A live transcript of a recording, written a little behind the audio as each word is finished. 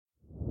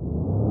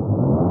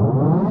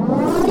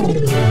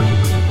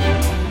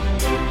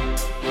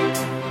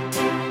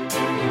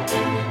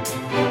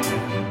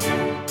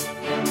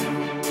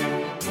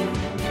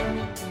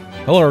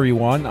Hello,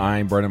 everyone.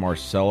 I'm Brendan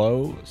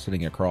Marcello,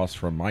 sitting across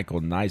from Michael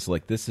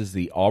Neislick. This is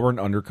the Auburn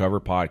Undercover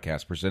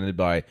Podcast, presented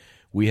by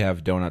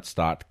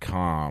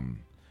WeHaveDonuts.com.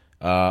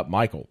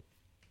 Michael,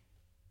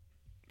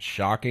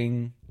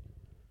 shocking,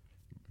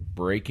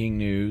 breaking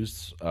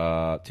news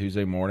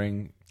Tuesday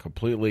morning,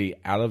 completely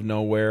out of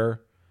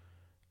nowhere.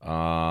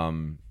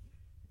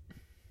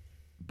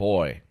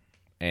 Boy,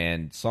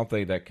 and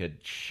something that could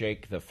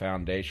shake the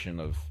foundation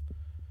of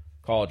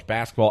college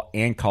basketball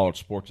and college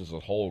sports as a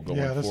whole going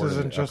forward. Yeah, this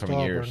isn't just Auburn.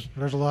 Years.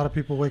 There's a lot of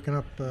people waking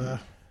up.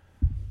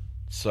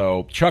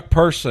 So Chuck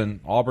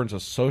Person, Auburn's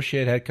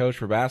associate head coach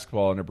for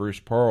basketball under Bruce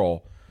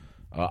Pearl,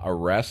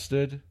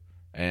 arrested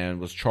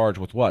and was charged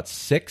with what?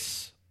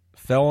 6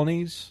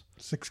 felonies?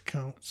 6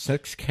 counts.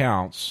 6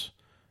 counts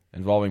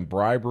involving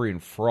bribery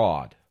and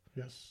fraud.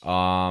 Yes.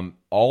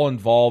 All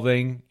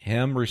involving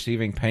him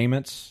receiving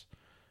payments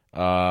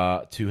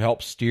to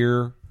help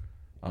steer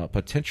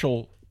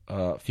potential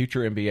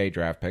future NBA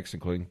draft picks,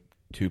 including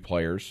 2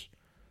 players,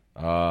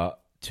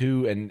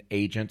 to an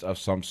agent of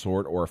some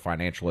sort or a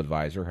financial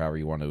advisor, however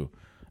you want to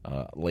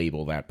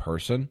label that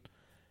person.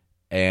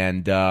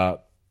 And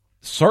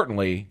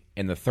certainly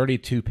in the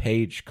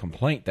 32-page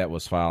complaint that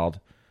was filed,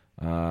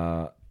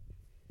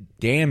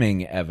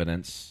 damning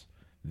evidence,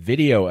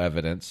 video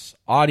evidence,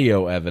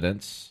 audio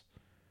evidence,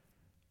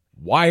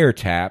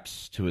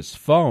 wiretaps to his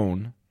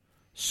phone,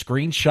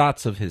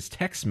 screenshots of his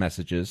text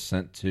messages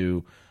sent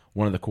to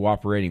one of the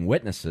cooperating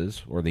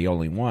witnesses, or the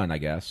only one, I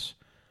guess.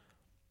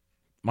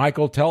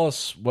 Michael, tell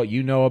us what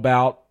you know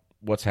about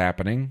what's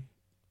happening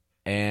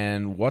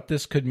and what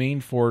this could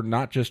mean for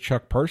not just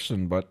Chuck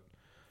Person, but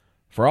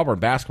for Auburn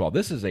basketball.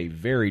 This is a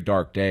very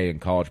dark day in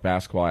college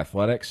basketball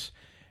athletics,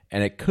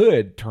 and it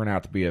could turn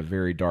out to be a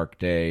very dark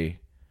day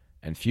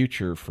and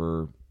future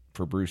for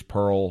Bruce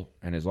Pearl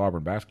and his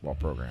Auburn basketball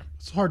program.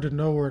 It's hard to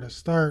know where to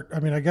start.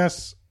 I mean, I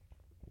guess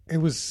it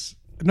was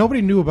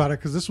nobody knew about it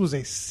because this was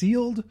a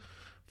sealed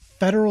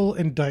federal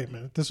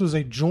indictment. This was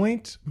a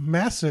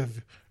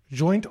massive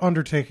joint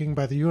undertaking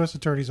by the U.S.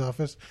 Attorney's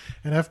Office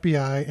and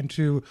FBI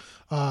into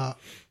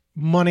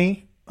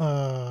money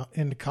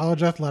into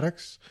college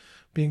athletics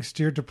being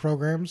steered to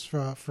programs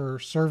for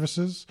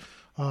services.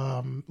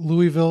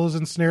 Louisville is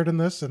ensnared in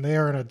this, and they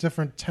are in a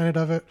different tenet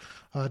of it,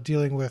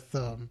 dealing with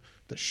the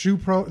shoe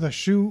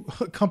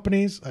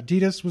companies.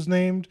 Adidas was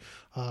named,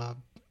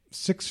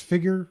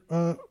 6-figure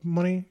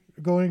money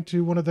going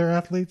to one of their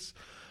athletes.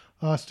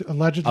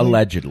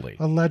 Allegedly.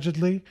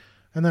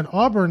 And then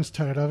Auburn's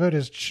tenet of it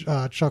is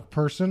Chuck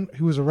Person,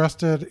 who was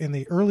arrested in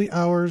the early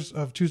hours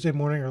of Tuesday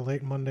morning or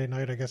late Monday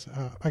night. I guess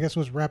it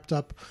was wrapped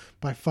up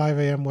by 5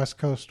 a.m. West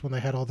Coast when they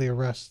had all the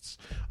arrests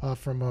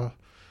from a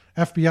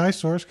FBI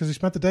source, because he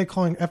spent the day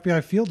calling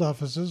FBI field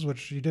offices,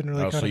 which you didn't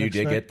really so you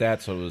did get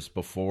that? So it was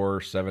before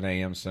 7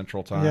 a.m.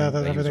 Central Time? Yeah,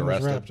 everything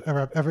was wrapped.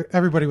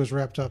 Everybody was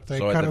wrapped up.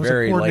 So at the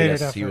very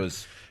latest, he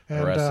was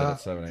arrested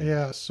at 7 a.m.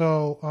 Yeah,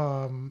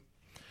 so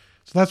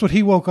that's what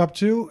he woke up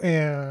to,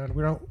 and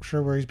we're not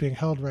sure where he's being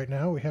held right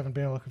now. We haven't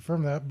been able to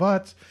confirm that,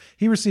 but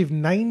he received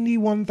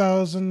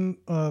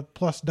 $91,000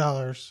 plus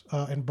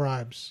in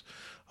bribes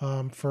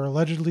for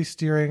allegedly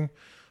steering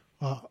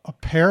a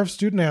pair of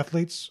student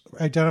athletes.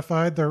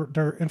 Identified,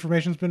 their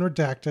information's been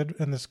redacted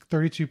in this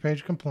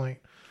 32-page complaint.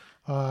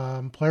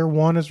 Player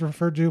 1 is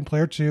referred to, and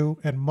Player 2,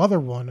 and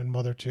Mother 1 and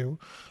Mother 2.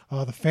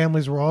 The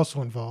families were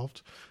also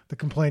involved. The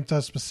complaint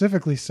does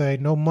specifically say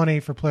no money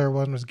for Player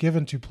 1 was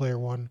given to Player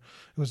 1.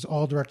 It was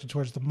all directed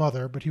towards the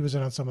mother, but he was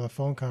in on some of the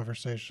phone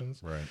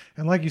conversations. Right.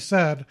 And like you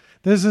said,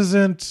 this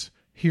isn't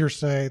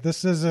hearsay.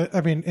 This isn't,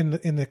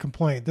 in the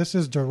complaint, this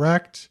is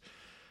direct.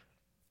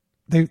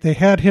 They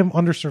had him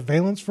under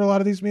surveillance for a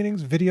lot of these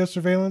meetings, video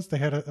surveillance. They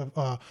had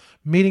a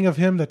meeting of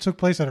him that took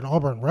place at an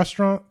Auburn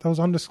restaurant that was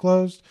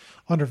undisclosed,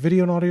 under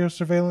video and audio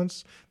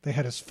surveillance. They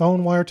had his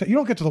phone wiretap. You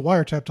don't get to the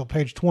wiretap till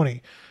page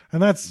 20,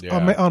 and that's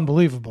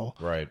unbelievable.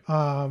 Right.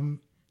 And,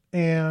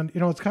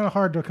 it's kind of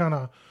hard to kind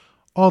of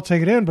all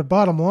take it in, but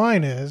bottom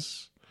line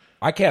is...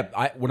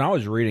 when I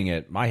was reading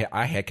it, my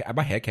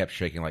head kept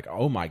shaking like,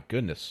 oh my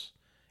goodness.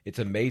 It's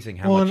amazing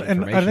how much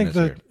information and I think is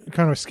here.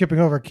 Kind of skipping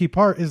over a key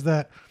part is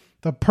that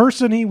the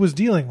person he was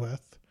dealing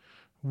with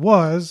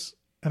was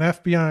an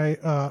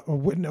FBI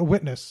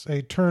witness,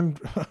 a turned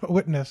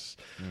witness.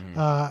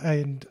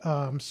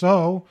 Mm-hmm.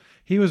 So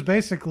he was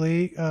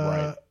basically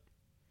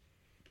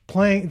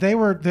playing.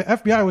 The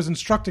FBI was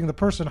instructing the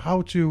person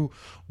how to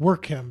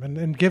work him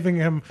and giving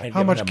him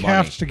how much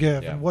cash to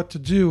give and what to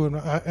do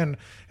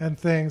and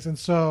things. And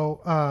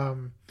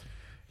so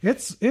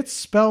it's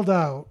spelled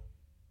out.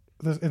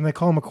 And they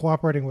call him a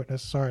cooperating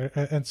witness. Sorry.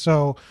 And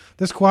so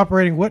this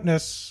cooperating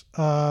witness,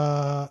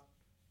 it's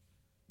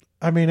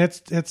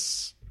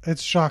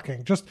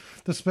shocking. Just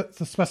the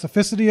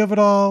specificity of it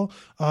all,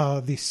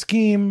 the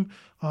scheme,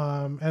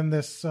 and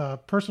this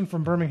person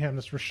from Birmingham,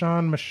 this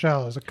Rashawn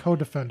Michelle, is a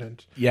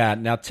co-defendant. Yeah.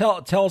 Now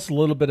tell us a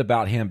little bit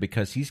about him,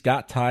 because he's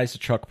got ties to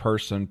Chuck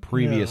Person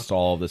previous to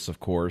all of this, of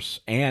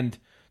course, and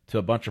to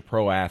a bunch of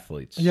pro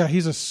athletes. Yeah,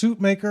 he's a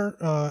suit maker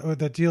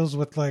that deals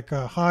with like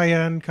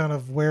high-end kind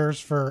of wares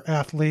for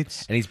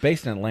athletes. And he's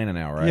based in Atlanta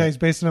now, right? Yeah, he's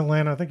based in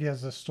Atlanta. I think he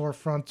has a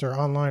storefront or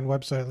online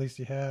website, at least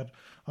he had.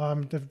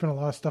 There's been a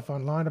lot of stuff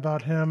online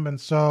about him. And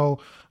so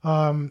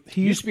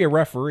he used to be a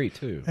referee,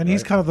 too. And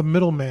he's kind of the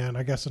middleman,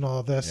 I guess, in all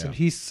of this. Yeah. And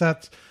he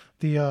set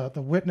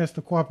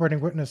the cooperating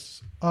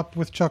witness up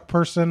with Chuck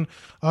Person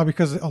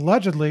because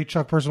allegedly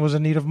Chuck Person was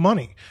in need of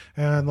money.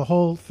 And the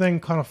whole thing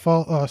kind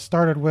of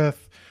started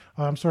with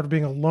sort of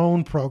being a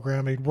loan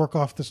program. He'd work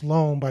off this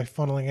loan by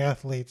funneling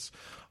athletes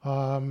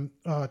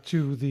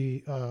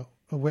to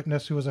a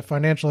witness who was a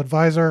financial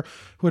advisor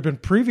who had been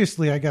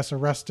previously, I guess,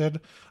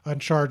 arrested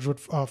and charged with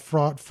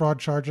fraud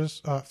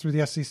charges through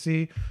the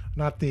SEC,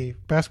 not the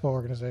basketball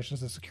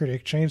organizations, the Security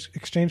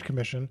Exchange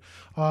Commission.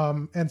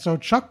 And so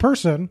Chuck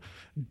Person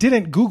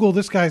didn't Google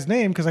this guy's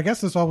name because I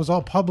guess this was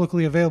all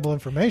publicly available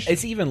information.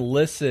 It's even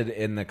listed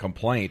in the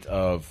complaint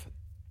of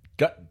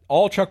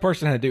all Chuck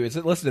Person had to do is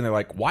it listed in there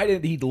like, why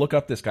didn't he look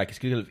up this guy? Because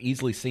he could have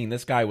easily seen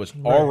this guy was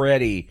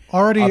already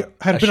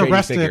had been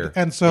arrested. Figure.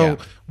 And so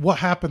what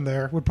happened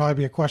there would probably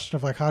be a question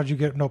of like, how did you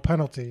get no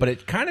penalty? But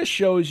it kind of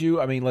shows you,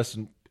 I mean,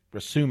 listen, we're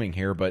assuming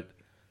here, but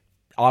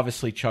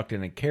obviously Chuck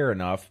didn't care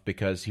enough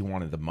because he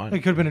wanted the money.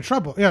 He could have been in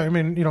trouble. Yeah, I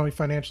mean, he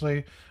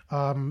financially,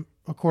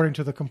 according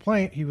to the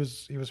complaint, he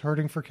was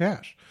hurting for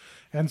cash.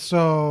 And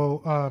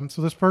so,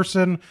 this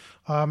person,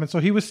 and so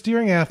he was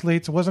steering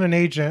athletes. It wasn't an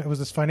agent. It was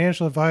this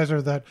financial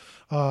advisor that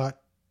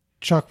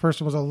Chuck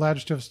Person was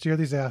alleged to have steered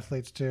these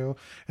athletes to.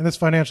 And this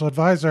financial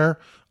advisor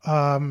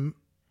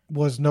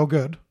was no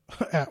good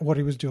at what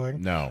he was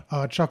doing. No.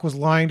 Chuck was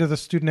lying to the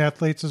student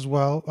athletes as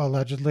well,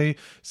 allegedly,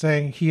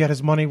 saying he had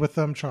his money with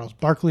them. Charles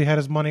Barkley had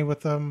his money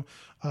with them,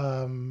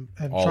 and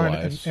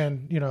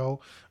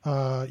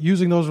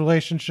using those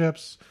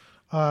relationships.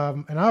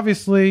 And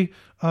obviously,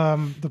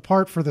 the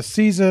part for the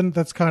season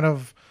that's kind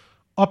of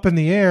up in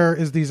the air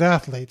is these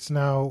athletes.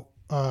 Now,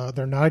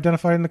 they're not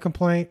identified in the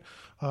complaint.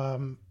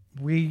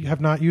 We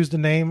have not used a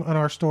name on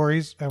our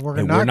stories, and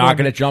we're not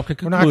going to jump to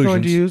conclusions. We're not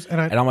going to use,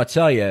 and I'm going to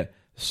tell you,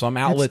 some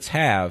outlets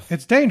have.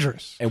 It's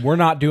dangerous, and we're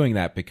not doing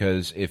that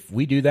because if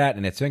we do that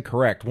and it's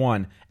incorrect,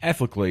 one,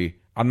 ethically,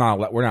 we're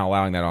not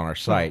allowing that on our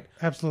site.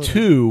 Oh, absolutely.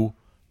 Two,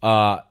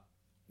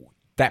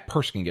 that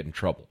person can get in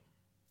trouble.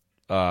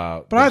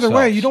 But either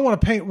way, you don't want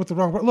to paint with the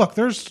wrong. Look,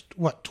 there's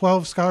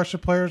 12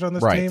 scholarship players on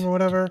this team or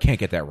whatever. Can't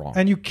get that wrong,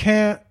 and you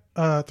can't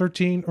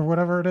 13 or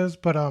whatever it is.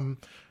 But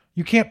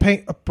you can't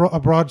paint a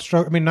broad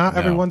stroke. I mean, not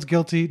everyone's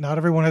guilty. Not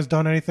everyone has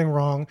done anything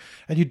wrong,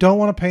 and you don't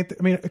want to paint.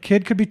 A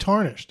kid could be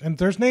tarnished, and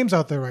there's names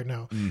out there right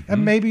now,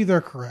 and maybe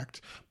they're correct.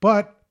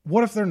 But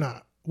what if they're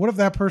not? What if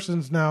that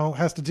person's now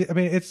has to?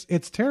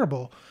 It's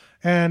terrible.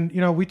 And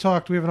we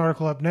have an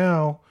article up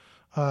now.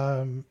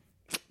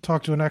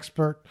 Talked to an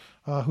expert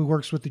who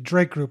works with the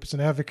Drake Group. It's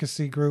an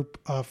advocacy group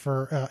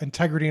for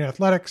integrity in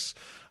athletics.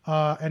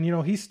 And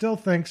he still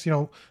thinks,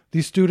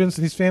 these students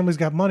and these families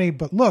got money.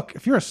 But look,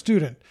 if you're a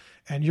student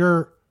and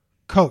your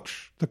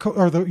coach,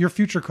 your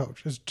future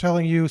coach is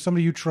telling you,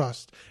 somebody you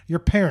trust, your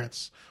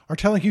parents are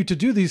telling you to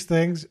do these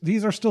things,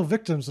 these are still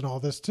victims in all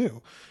this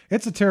too.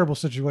 It's a terrible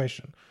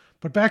situation.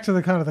 But back to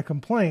the kind of the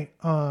complaint,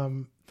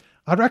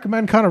 I'd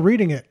recommend kind of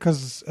reading it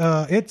because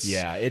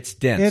it's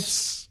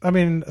dense.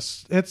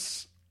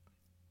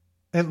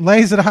 It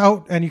lays it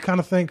out, and you kind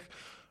of think,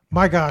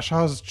 my gosh,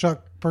 how is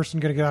Chuck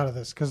Person going to get out of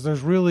this? Because there's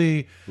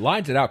really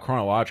lines it out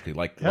chronologically,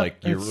 like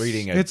you're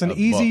reading. It's an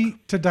easy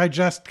to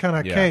digest kind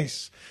of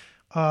case,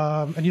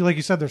 and like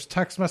you said, there's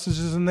text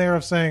messages in there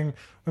of saying,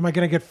 "Am I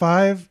going to get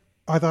 5?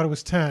 I thought it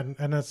was 10,"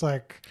 and it's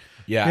like.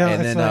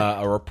 And then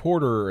a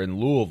reporter in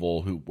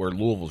Louisville, where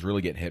Louisville's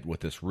really getting hit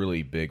with this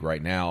really big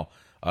right now,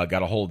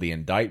 got a hold of the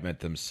indictment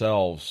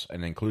themselves,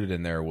 and included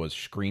in there was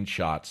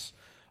screenshots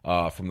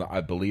from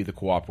I believe the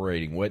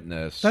cooperating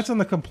witness. That's in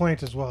the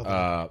complaint as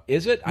well.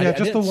 Is it? Yeah,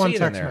 just the one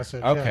text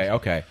message.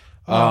 Okay.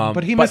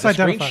 But he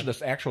misidentified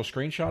the actual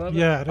screenshot of it.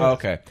 Yeah. It is.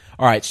 Okay.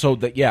 All right. So So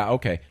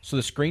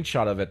the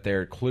screenshot of it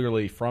there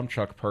clearly from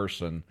Chuck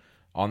Person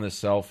on this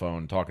cell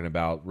phone talking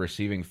about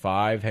receiving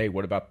 5. Hey,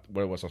 what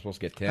was I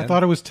supposed to get 10? I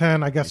thought it was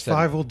 10. I guess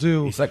 5 will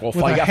do. He's like, well,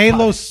 with a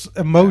Halo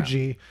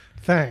emoji. Yeah.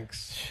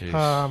 Thanks.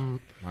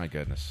 My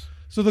goodness.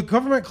 So the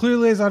government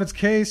clearly lays out its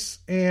case,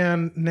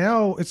 and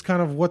now it's kind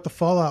of what the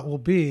fallout will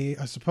be,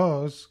 I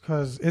suppose,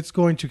 because it's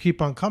going to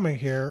keep on coming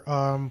here.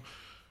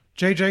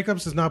 Jay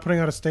Jacobs is not putting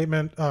out a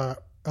statement, at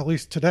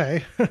least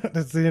today.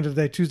 That's the end of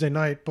the day, Tuesday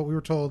night, but we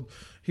were told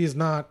he is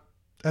not,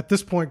 at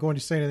this point, going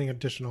to say anything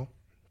additional.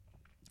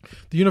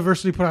 The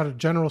university put out a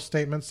general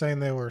statement saying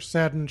they were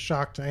saddened,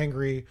 shocked,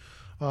 angry.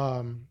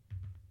 The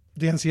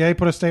NCAA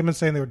put a statement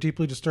saying they were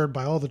deeply disturbed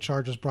by all the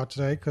charges brought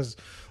today because,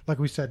 like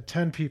we said,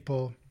 10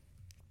 people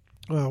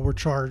were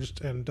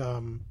charged and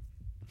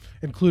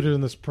included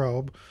in this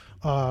probe.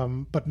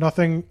 But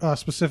nothing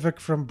specific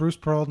from Bruce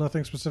Pearl,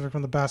 nothing specific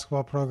from the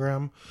basketball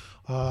program.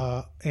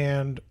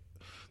 And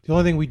the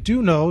only thing we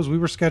do know is we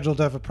were scheduled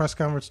to have a press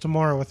conference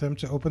tomorrow with him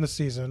to open the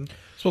season.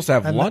 Supposed to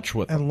have lunch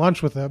with him. And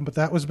lunch with him, but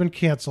that was been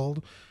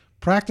canceled.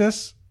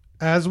 Practice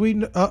as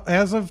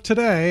of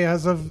today,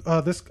 as of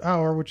this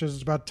hour, which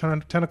is about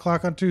 10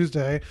 o'clock on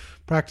Tuesday,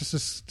 practice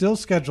is still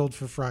scheduled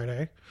for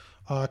Friday.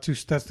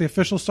 That's the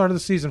official start of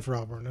the season for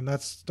Auburn, and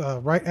that's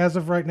right as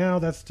of right now.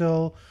 That's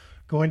still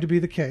going to be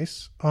the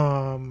case.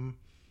 And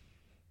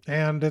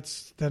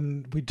it's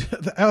then we.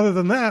 Other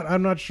than that,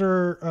 I'm not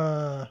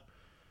sure.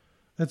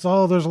 There's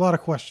a lot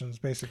of questions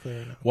basically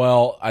right now.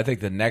 Well, I think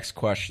the next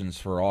questions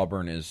for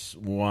Auburn is,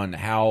 one,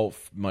 how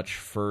much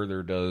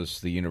further does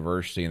the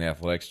university and the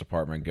athletics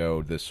department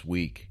go this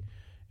week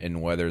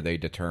in whether they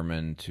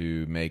determine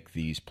to make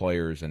these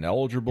players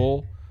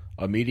ineligible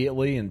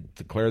immediately and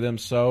declare them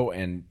so,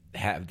 and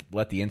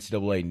let the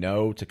NCAA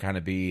know to kind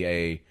of be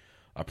a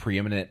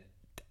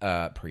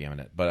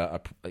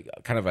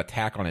kind of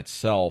attack on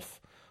itself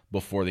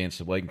before the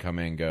NCAA can come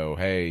in and go,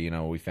 hey,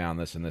 we found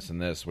this and this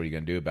and this. What are you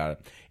going to do about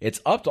it? It's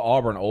up to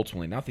Auburn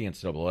ultimately, not the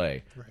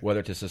NCAA,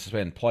 whether to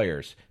suspend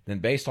players. Then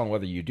based on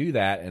whether you do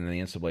that and the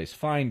NCAA's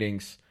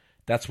findings,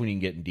 that's when you can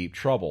get in deep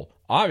trouble.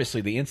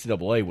 Obviously, the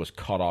NCAA was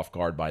caught off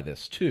guard by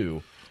this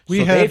too.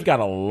 They've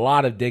got a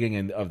lot of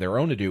digging of their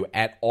own to do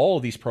at all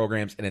of these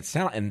programs, and it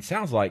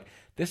sounds like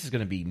this is going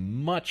to be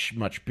much,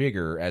 much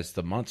bigger as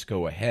the months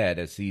go ahead,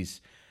 as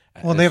these...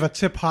 Well, they have a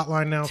tip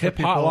hotline now.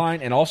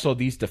 And also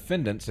these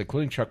defendants,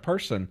 including Chuck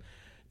Person,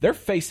 they're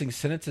facing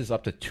sentences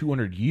up to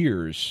 200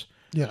 years.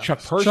 Yeah,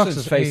 Chuck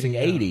Person's facing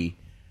 80. Yeah.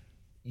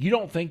 You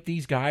don't think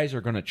these guys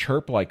are going to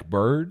chirp like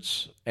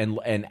birds and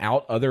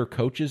out other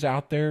coaches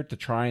out there to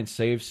try and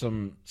save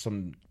some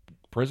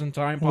prison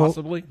time,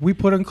 possibly? Well, we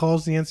put in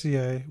calls the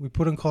NCAA. We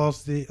put in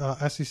calls the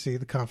SEC,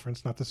 the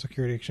conference, not the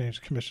Security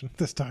Exchange Commission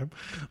this time,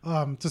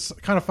 to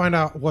kind of find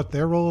out what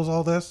their role is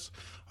all this.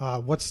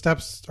 What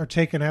steps are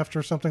taken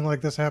after something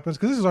like this happens?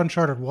 Because this is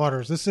uncharted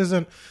waters. This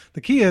isn't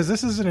an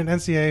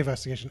NCAA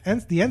investigation.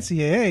 The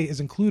NCAA is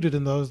included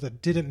in those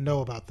that didn't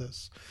know about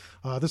this.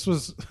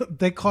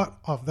 They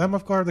caught them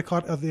off guard. They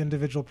caught the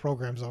individual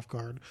programs off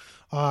guard.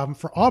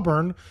 For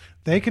Auburn,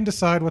 they can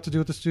decide what to do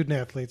with the student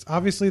athletes.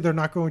 Obviously, they're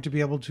not going to be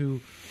able to.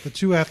 The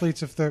two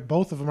athletes, if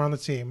both of them are on the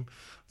team,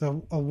 the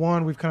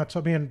one we've kind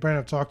of me and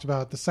Brandon have talked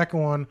about. The second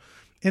one.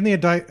 In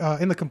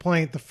the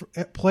complaint,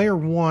 the player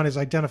one is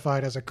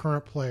identified as a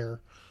current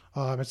player.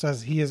 It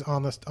says he is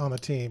on the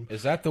team.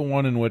 Is that the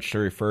one in which they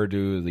refer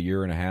to the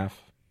year and a half?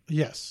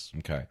 Yes.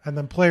 Okay. And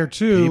then player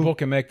two, people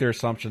can make their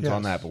assumptions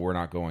on that, but we're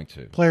not going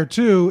to. Player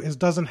two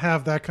doesn't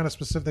have that kind of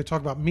specific. They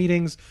talk about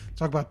meetings,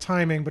 talk about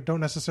timing, but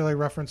don't necessarily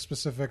reference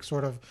specific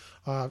sort of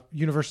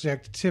university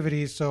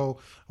activities. So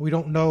we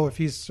don't know if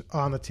he's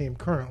on the team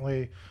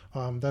currently.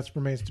 That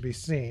remains to be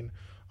seen.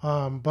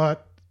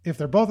 But if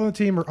they're both on the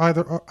team or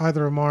either of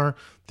them are,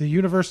 the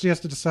university has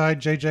to decide,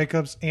 Jay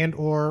Jacobs and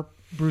or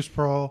Bruce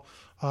Pearl,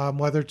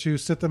 whether to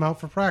sit them out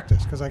for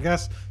practice. Because I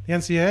guess the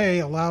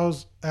NCAA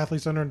allows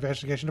athletes under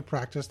investigation to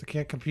practice. They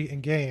can't compete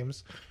in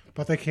games,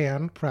 but they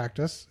can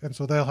practice. And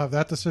so they'll have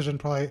that decision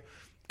probably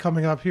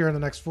coming up here in the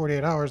next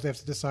 48 hours. They have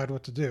to decide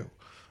what to do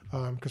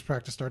because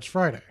practice starts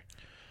Friday.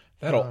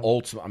 That'll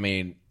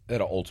ultimately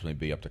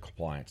be up to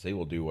compliance. They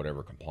will do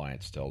whatever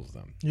compliance tells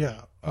them.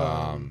 Yeah.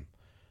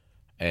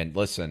 And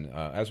listen,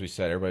 as we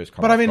said, everybody's.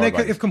 But I mean,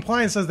 if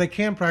compliance says they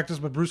can practice,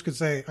 but Bruce could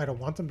say, "I don't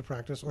want them to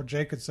practice," or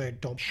Jay could say,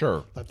 "Don't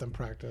let them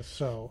practice."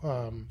 So,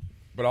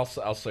 but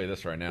I'll say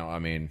this right now. I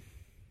mean,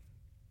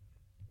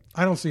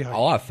 I don't see how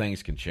a lot of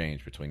things can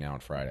change between now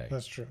and Friday.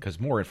 That's true, because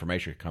more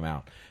information could come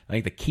out. I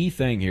think the key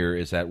thing here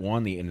is that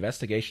one, the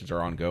investigations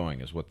are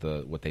ongoing, is what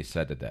they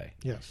said today.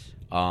 Yes.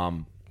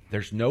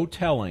 There's no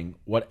telling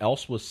what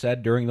else was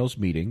said during those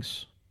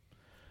meetings.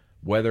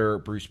 Whether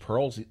Bruce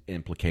Pearl's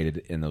implicated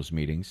in those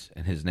meetings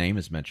and his name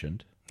is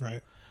mentioned,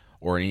 right,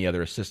 or any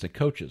other assistant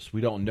coaches, we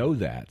don't know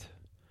that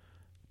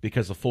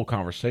because the full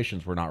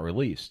conversations were not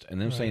released. And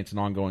them saying it's an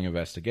ongoing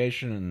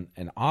investigation,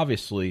 and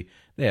obviously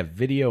they have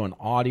video and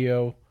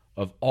audio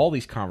of all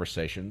these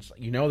conversations.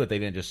 You know that they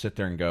didn't just sit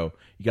there and go,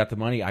 "You got the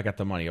money, I got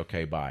the money,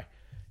 okay, bye."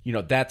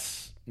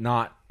 That's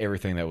not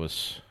everything that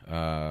was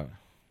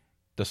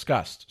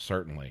discussed.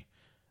 Certainly.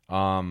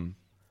 Well,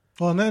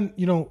 and then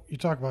you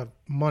talk about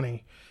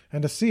money.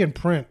 And to see in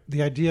print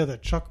the idea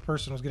that Chuck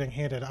Person was getting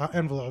handed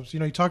envelopes,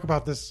 you talk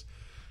about this,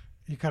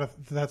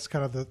 that's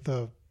kind of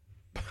the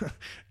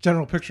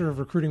general picture of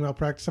recruiting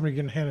malpractice, somebody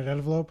getting handed an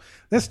envelope.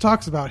 This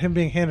talks about him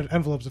being handed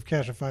envelopes of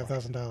cash of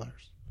 $5,000.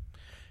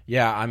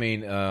 Yeah, I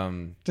mean...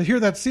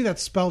 to see that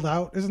spelled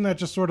out, isn't that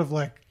just sort of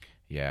like...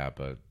 Yeah,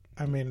 but...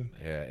 I mean...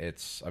 Yeah,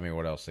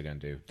 what else are they going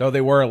to do? Though they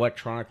were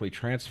electronically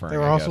transferring, they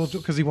were also...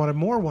 Because he wanted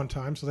more one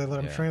time, so they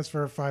let him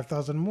transfer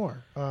 5,000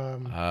 more.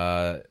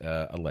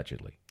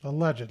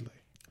 Allegedly.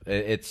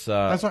 It's...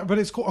 That's right, but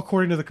it's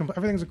according to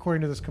everything's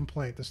according to this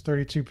complaint, this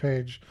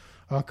 32-page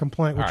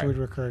complaint, which would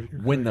recur.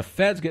 When the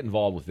feds get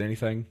involved with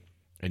anything,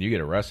 and you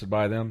get arrested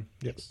by them...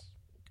 Yes.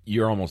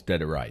 You're almost dead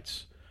to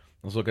rights.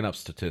 I was looking up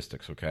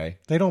statistics, okay?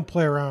 They don't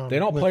play around. They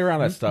don't play around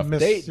that stuff.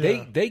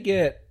 They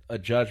get a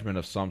judgment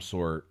of some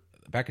sort.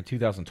 Back in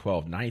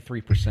 2012,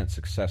 93%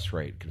 success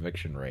rate,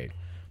 conviction rate.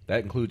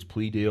 That includes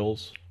plea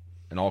deals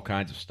and all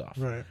kinds of stuff.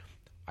 Right.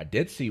 I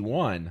did see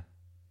one.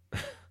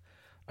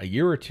 a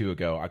year or two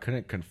ago. I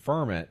couldn't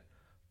confirm it,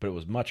 but it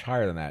was much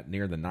higher than that,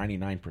 near the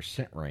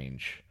 99%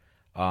 range.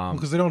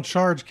 Because they don't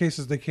charge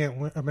cases they can't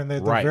win. I mean,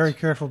 they're Right. very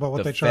careful about what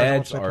The they charge.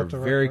 feds once they are put the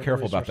very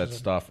careful about that resources in.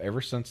 stuff.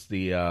 Ever since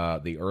the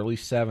early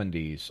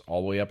 70s,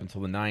 all the way up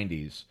until the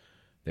 90s,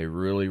 they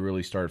really,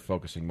 really started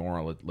focusing more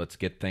on let's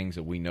get things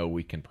that we know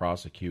we can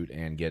prosecute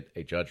and get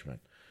a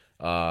judgment.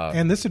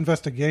 And this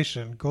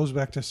investigation goes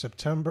back to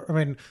September. I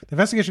mean, the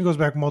investigation goes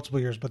back multiple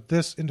years, but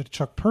this into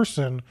Chuck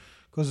Person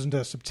goes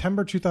into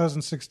September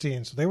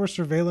 2016. So they were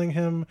surveilling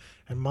him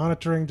and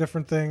monitoring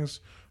different things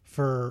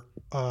for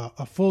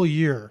a full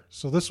year.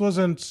 So this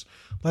wasn't,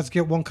 let's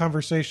get one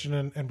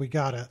conversation and we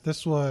got it.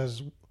 This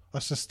was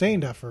a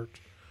sustained effort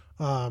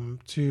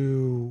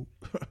to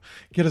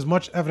get as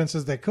much evidence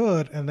as they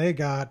could, and they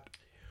got.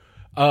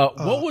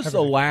 What was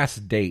the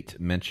last date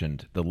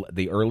mentioned?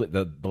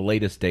 The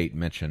latest date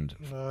mentioned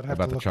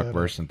about the Chuck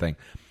Person thing?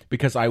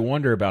 Because I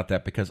wonder about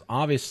that. Because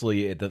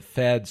obviously the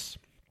feds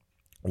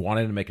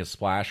wanted to make a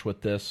splash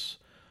with this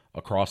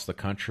across the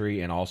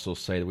country, and also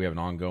say that we have an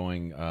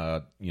ongoing,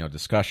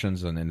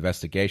 discussions and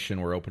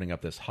investigation. We're opening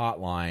up this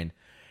hotline,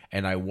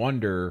 and I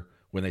wonder,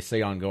 when they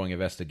say ongoing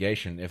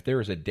investigation, if there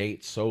is a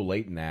date so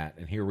late in that,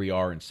 and here we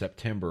are in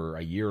September,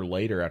 a year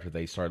later after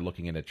they started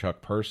looking into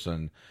Chuck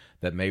Person,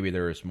 that maybe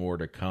there is more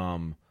to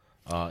come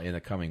in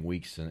the coming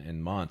weeks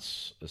and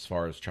months as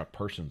far as Chuck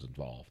Person's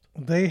involved.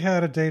 They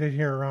had a date in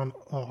here around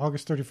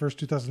August 31st,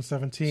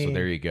 2017. So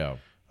there you go.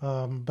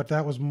 But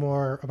that was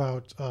more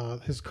about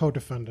his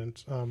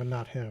co-defendant and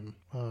not him.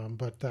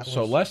 But that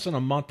so was, less than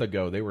a month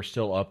ago, they were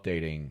still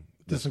updating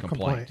this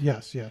complaint.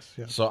 Yes.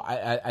 So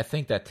I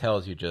think that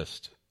tells you they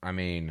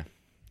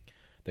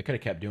could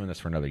have kept doing this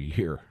for another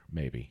year,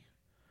 maybe,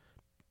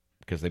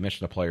 because they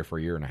mentioned a player for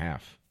a year and a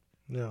half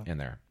in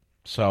there.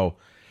 So,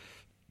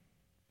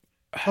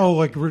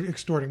 like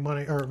extorting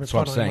money, or that's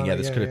what I'm saying. Money. Yeah,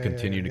 this could have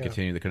continued to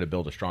continue. They could have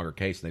built a stronger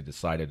case, and they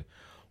decided,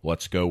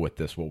 let's go with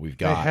this. What we've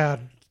got.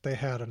 They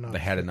had enough. They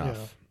had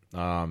enough.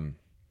 Yeah.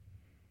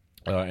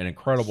 An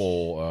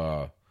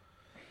incredible,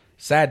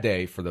 sad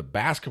day for the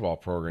basketball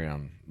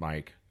program,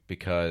 Mike,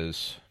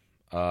 because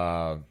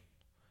you're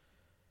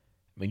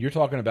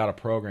talking about a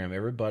program.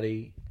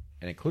 Everybody,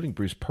 and including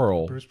Bruce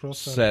Pearl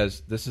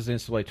says this is the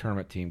NCAA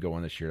tournament team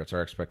going this year. That's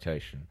our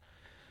expectation.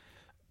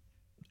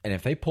 And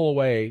if they pull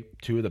away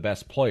two of the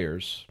best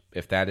players,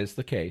 if that is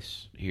the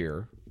case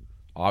here,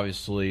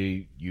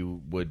 obviously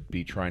you would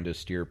be trying to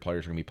steer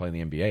players who are going to be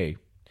playing the NBA,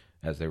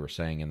 as they were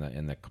saying in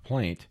the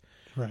complaint.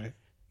 Right.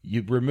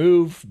 You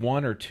remove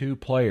one or two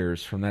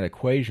players from that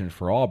equation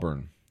for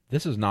Auburn.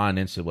 This is not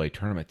an NCAA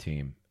tournament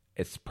team.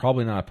 It's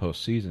probably not a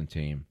postseason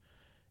team.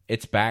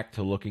 It's back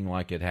to looking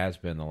like it has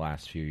been the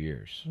last few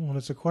years. Well,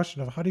 it's a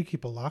question of how do you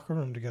keep a locker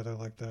room together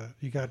like that?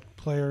 You got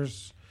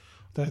players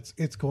that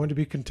it's going to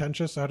be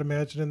contentious, I'd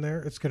imagine, in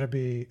there. It's going to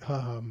be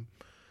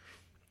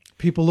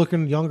people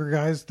looking, younger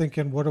guys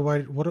thinking, what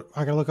I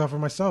got to look out for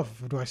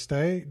myself. Do I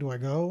stay? Do I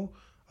go?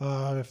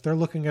 If they're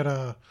looking at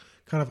a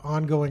kind of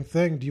ongoing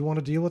thing, do you want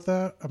to deal with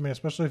that? I mean,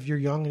 especially if you're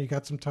young and you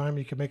got some time,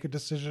 you can make a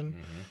decision.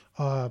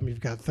 Mm-hmm.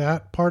 You've got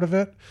that part of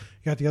it.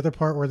 You got the other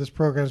part where this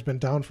program's been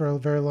down for a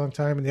very long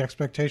time and the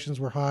expectations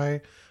were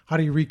high. How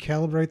do you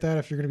recalibrate that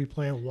if you're going to be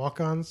playing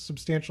walk-ons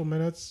substantial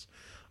minutes?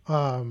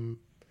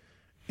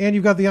 And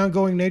you've got the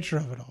ongoing nature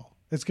of it all.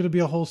 It's going to be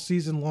a whole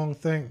season-long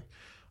thing.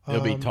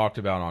 It'll be talked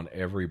about on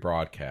every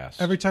broadcast.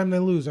 Every time they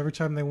lose, every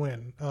time they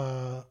win.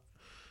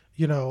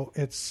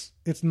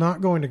 It's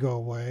not going to go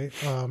away.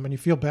 And you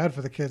feel bad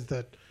for the kids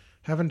that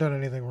haven't done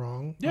anything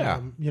wrong.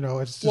 Yeah.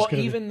 It's just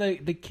even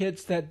the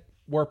kids that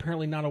were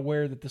apparently not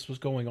aware that this was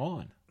going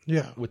on.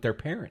 Yeah. With their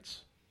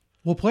parents.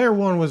 Well, player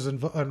one was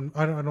involved.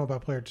 I don't know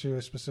about player two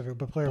specific,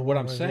 but player but one. What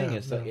I'm saying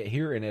is that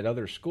here and at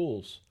other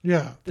schools,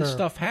 this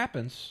stuff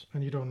happens,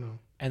 and you don't know,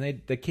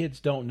 and the kids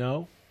don't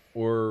know,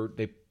 or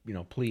they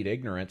plead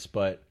ignorance.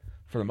 But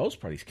for the most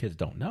part, these kids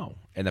don't know,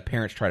 and the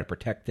parents try to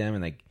protect them,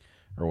 and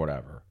or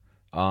whatever.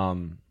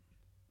 And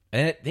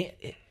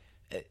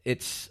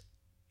it's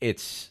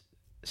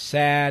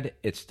sad.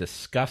 It's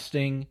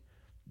disgusting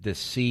to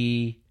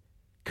see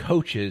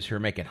coaches who are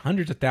making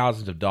hundreds of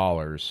thousands of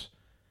dollars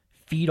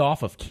feed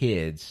off of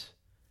kids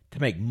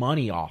to make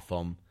money off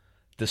them,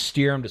 to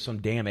steer them to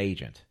some damn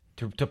agent,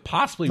 to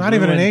possibly not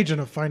even an agent,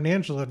 a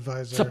financial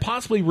advisor, to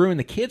possibly ruin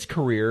the kid's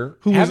career,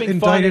 who was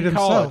indicted in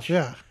himself. College.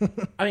 Yeah,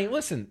 I mean,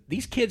 listen,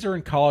 these kids are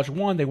in college.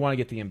 One, they want to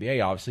get the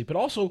NBA, obviously, but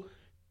also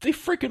they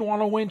freaking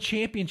want to win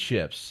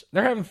championships.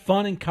 They're having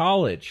fun in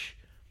college.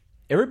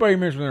 Everybody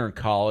remembers when they're in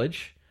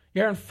college.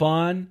 You're having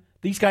fun.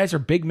 These guys are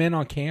big men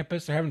on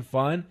campus. They're having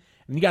fun.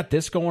 And you got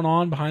this going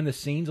on behind the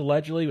scenes,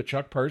 allegedly, with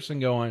Chuck Person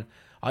going,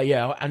 oh,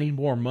 yeah, I need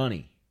more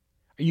money.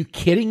 Are you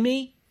kidding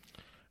me?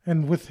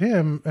 And with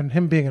him, and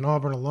him being an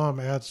Auburn alum,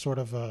 adds sort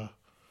of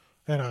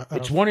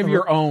it's one of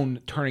your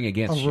own turning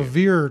against you. A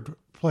revered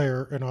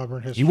player in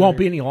Auburn history. He won't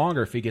be any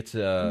longer if he gets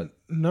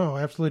No,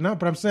 absolutely not.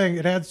 But I'm saying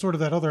it adds sort of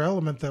that other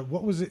element that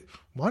what was it?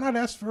 Why not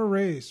ask for a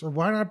raise? Or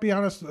why not be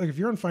honest? Like if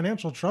you're in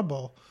financial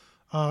trouble,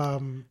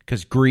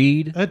 Because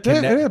greed, It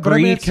did, it is, but I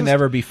mean, it's can just-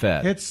 never be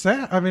fed. It's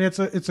sad. I mean, it's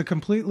a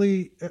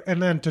completely,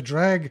 and then to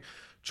drag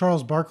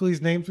Charles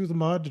Barkley's name through the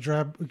mud, to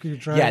drag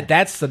Yeah,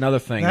 that's another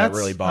thing that that's,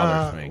 really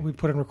bothers me. We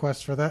put in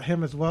requests for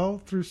him as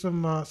well through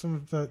some of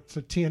the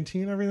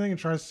TNT and everything, and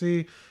try to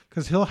see,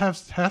 because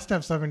has to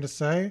have something to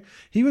say.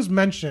 He was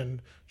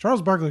mentioned.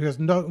 Charles Barkley, who has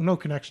no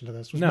connection to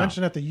this, was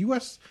mentioned at the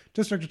U.S.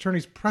 District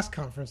Attorney's press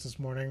conference this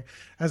morning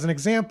as an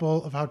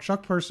example of how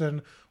Chuck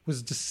Person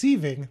was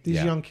deceiving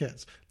these young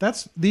kids.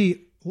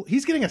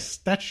 He's getting a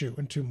statue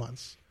in 2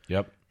 months.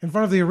 Yep. In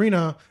front of the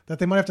arena that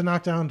they might have to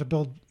knock down to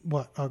build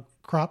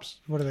crops.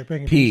 What are they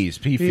paying? Pea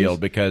field,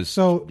 because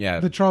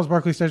the Charles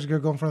Barkley statue is going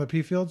to go in front of the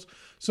pea fields.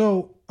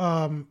 So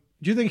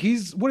do you think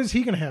what is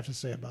he going to have to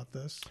say about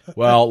this?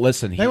 Well,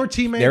 listen, they were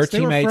teammates. They were teammates.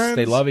 teammates. Friends.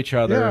 They love each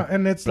other. Yeah,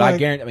 and it's but like, I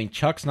guarantee. I mean,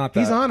 Chuck's not.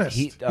 He's honest.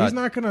 He's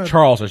not going to.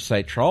 Charles,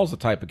 Charles, the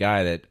type of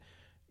guy that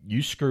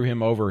you screw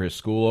him over, his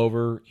school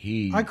over.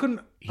 He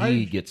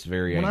gets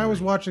very angry. When I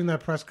was watching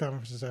that press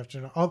conference this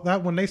afternoon,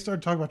 when they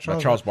started talking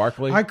about Charles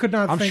Barkley, I could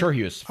not. I'm sure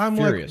he was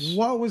furious. Like,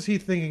 what was he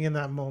thinking in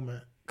that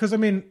moment? Because I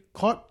mean,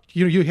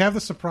 you have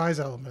the surprise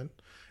element.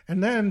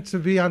 And then to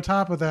be on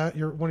top of that,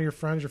 one of your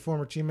friends, your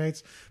former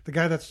teammates, the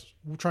guy that's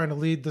trying to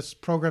lead this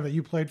program that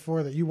you played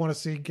for, that you want to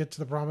see get to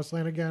the promised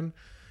land again,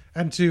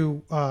 and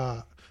to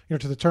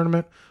the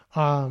tournament,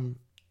 to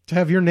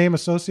have your name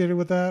associated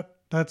with that,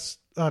 that's,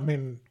 I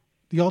mean,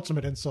 the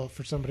ultimate insult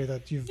for somebody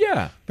that you've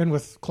been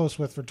close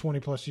with for 20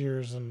 plus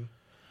years. And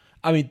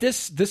I mean,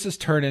 this has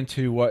turned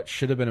into what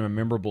should have been a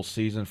memorable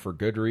season for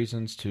good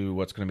reasons to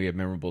what's going to be a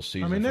memorable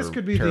season this for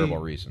could be terrible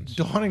the reasons.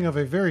 Dawning of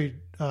a very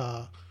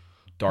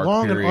dark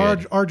long period.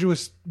 and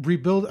arduous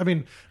rebuild. I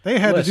mean, they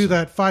had to do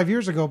that 5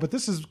 years ago, but they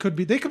could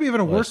be even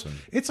a worse.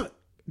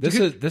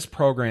 This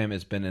program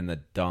has been in the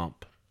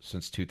dump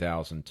since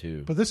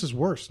 2002. But this is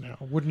worse now.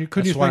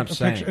 Couldn't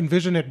you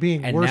envision it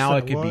being and worse? And now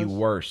than it could be was?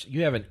 worse.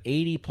 You have an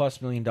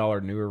 $80+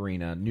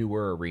 million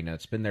newer arena.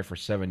 It's been there for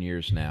 7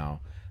 years now.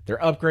 They're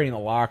upgrading the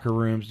locker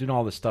rooms, doing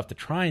all this stuff to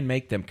try and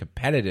make them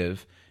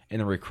competitive in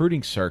the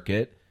recruiting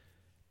circuit.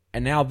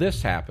 And now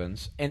this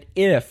happens. And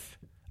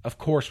of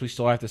course, we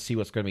still have to see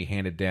what's going to be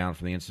handed down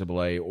from the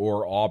NCAA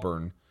or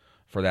Auburn,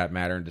 for that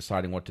matter, in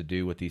deciding what to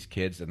do with these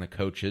kids and the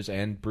coaches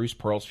and Bruce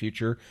Pearl's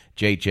future,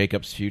 Jay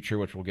Jacobs' future,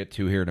 which we'll get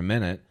to here in a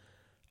minute.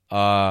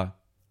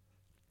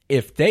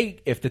 If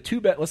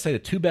let's say the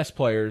two best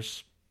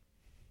players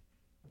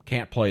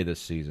can't play this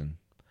season,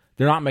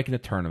 they're not making the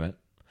tournament.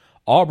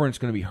 Auburn's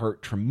going to be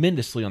hurt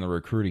tremendously on the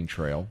recruiting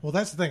trail. Well,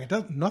 that's the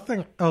thing.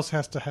 Nothing else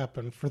has to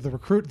happen for the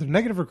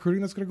negative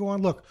recruiting that's going to go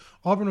on. Look,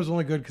 Auburn was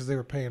only good because they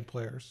were paying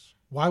players.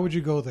 Why would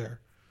you go there?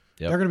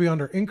 Yep. They're going to be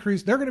under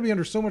increase. They're going to be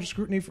under so much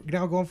scrutiny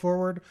now going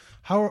forward.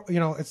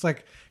 It's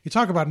like you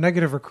talk about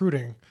negative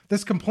recruiting.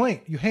 This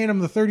complaint, you hand them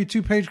the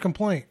 32-page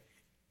complaint.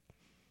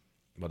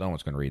 Well, no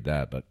one's going to read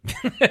that, but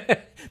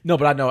no.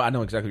 But I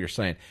know exactly what you're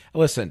saying.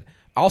 Listen,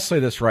 I'll say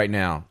this right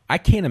now. I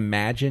can't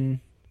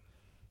imagine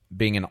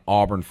being an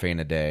Auburn fan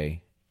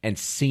today and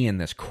seeing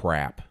this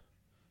crap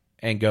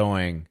and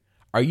going,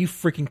 "Are you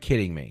freaking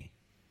kidding me?"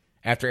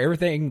 After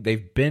everything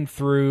they've been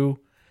through.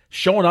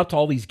 Showing up to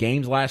all these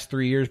games last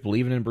 3 years,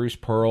 believing in Bruce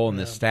Pearl and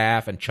the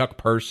staff and Chuck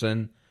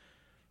Person,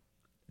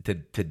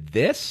 to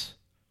this,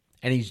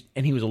 and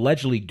he was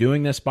allegedly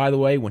doing this, by the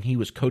way, when he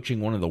was coaching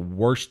one of the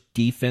worst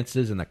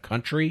defenses in the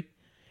country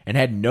and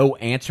had no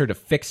answer to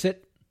fix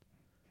it.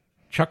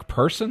 Chuck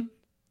Person,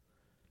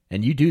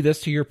 and you do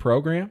this to your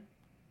program?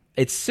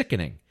 It's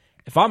sickening.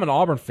 If I'm an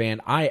Auburn fan,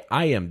 I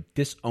am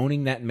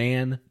disowning that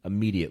man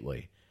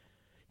immediately.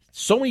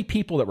 So many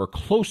people that were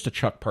close to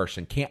Chuck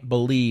Person can't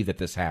believe that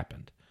this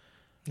happened.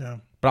 Yeah.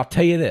 But I'll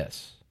tell you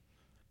this.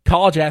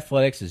 College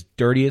athletics is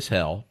dirty as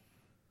hell.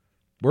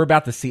 We're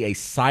about to see a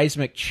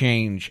seismic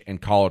change in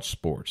college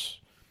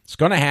sports. It's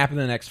going to happen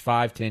in the next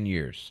 5-10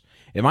 years.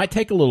 It might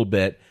take a little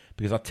bit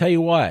because I'll tell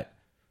you what,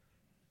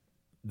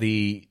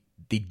 the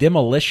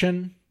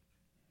demolition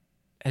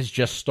has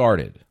just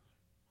started.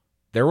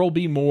 There will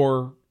be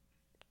more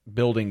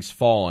buildings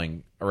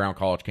falling around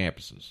college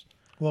campuses.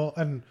 Well,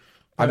 and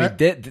I mean,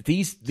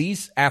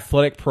 these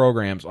athletic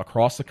programs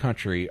across the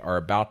country are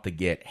about to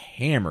get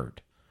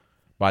hammered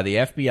by the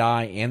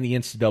FBI and the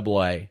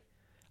NCAA.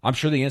 I'm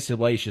sure the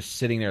NCAA is just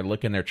sitting there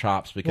licking their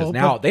chops because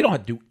now they don't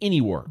have to do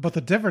any work. But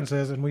the difference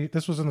is, and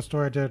this was in the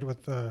story I did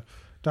with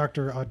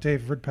Dr.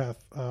 Dave Ridpath,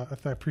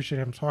 I appreciate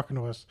him talking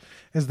to us,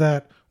 is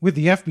that with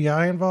the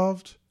FBI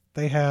involved,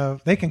 they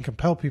can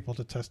compel people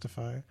to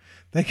testify.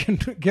 They can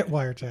get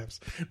wiretaps.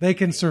 They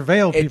can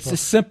surveil people. It's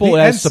as simple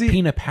as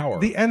subpoena power.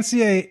 The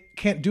NCAA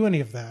can't do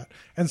any of that.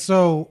 And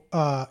so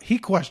he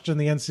questioned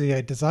the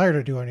NCAA desire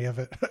to do any of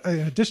it in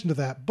addition to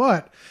that.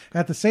 But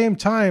at the same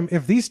time,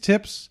 if these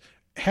tips,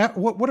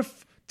 what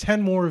if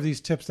 10 more of these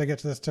tips that get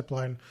to this tip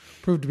line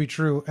prove to be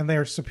true and they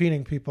are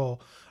subpoenaing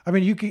people? I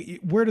mean,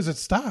 where does it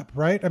stop,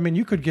 right? I mean,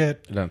 you could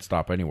get... It doesn't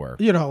stop anywhere.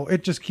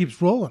 It just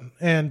keeps rolling.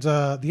 And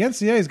the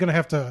NCAA is going to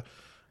have to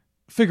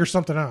figure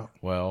something out.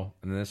 Well,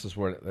 and this is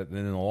where,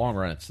 in the long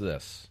run, it's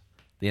this.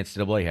 The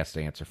NCAA has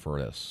to answer for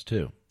this,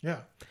 too. Yeah.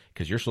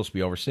 because you're supposed to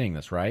be overseeing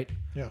this, right?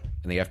 Yeah.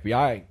 And the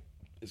FBI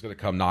is going to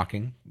come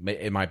knocking.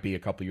 It might be a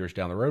couple years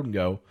down the road and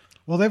go,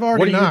 well, they've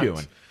already what are knocked. you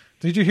doing?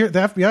 Did you hear the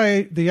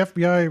FBI? The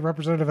FBI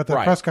representative at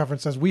that press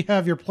conference says, we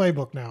have your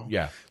playbook now.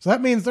 Yeah. So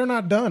that means they're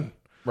not done.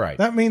 Right.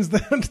 That means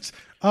that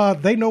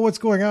they know what's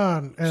going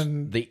on.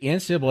 And the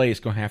NCAA is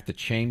going to have to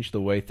change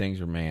the way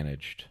things are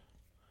managed.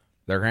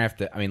 They're going to have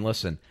to, I mean,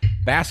 listen,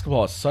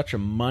 basketball is such a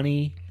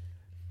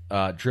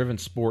money-driven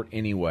sport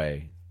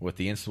anyway, with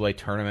the NCAA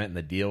tournament and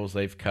the deals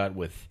they've cut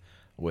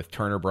with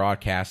Turner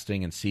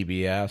Broadcasting and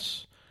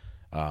CBS.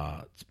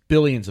 It's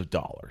billions of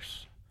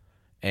dollars.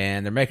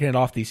 And they're making it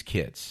off these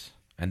kids.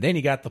 And then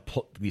you got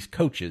these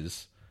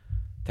coaches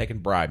taking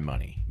bribe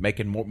money,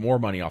 making more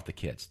money off the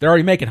kids. They're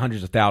already making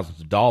hundreds of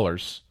thousands of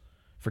dollars.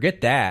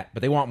 Forget that,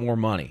 but they want more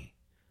money.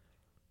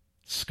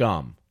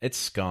 Scum. It's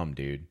scum,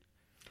 dude.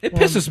 It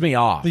pisses me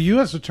off. The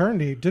U.S.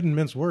 attorney didn't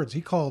mince words.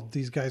 He called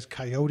these guys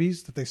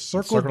coyotes, that they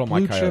circled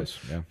blue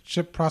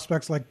chip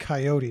prospects like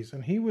coyotes.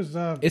 And he was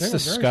it's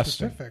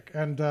disgusting. Very specific.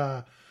 And,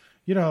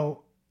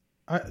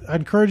 I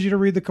encourage you to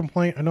read the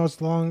complaint. I know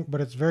it's long,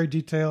 but it's very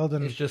detailed.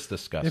 And it's just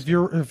disgusting.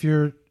 If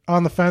you're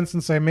on the fence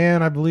and say,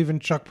 man, I believe in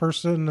Chuck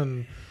Person,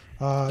 and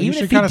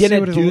even if he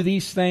didn't do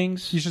these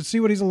things, you should see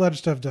what he's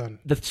alleged to have done.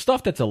 The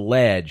stuff that's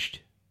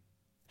alleged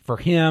for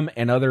him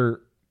and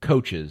other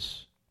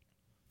coaches,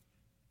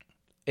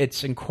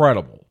 it's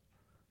incredible.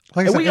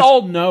 Like I said, we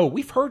all know,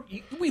 we've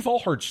all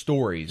heard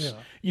stories. Yeah.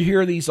 You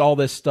hear all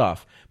this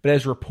stuff, but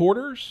as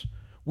reporters,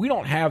 we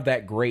don't have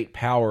that great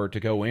power to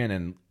go in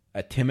and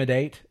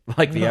intimidate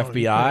like the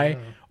FBI,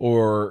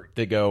 or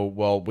to go,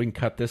 well, we can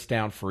cut this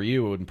down for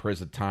you in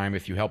prison time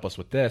if you help us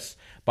with this.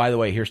 By the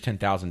way, here's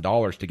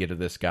 $10,000 to get to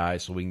this guy,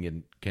 so we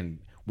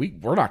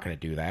we're not going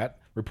to do that.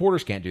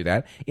 Reporters can't do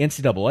that.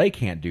 NCAA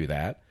can't do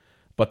that,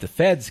 but the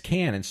feds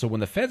can. And so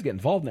when the feds get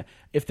involved,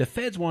 if the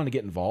feds wanted to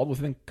get involved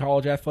within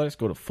college athletics,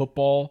 go to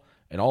football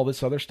and all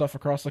this other stuff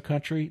across the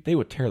country, they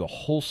would tear the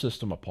whole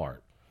system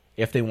apart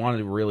if they wanted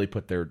to really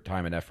put their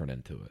time and effort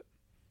into it.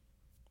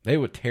 They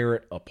would tear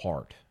it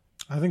apart.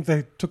 I think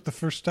they took the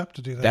first step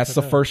to do that. That's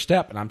the first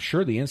step, and I'm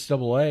sure the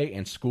NCAA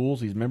and schools,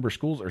 these member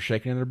schools, are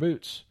shaking in their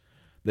boots.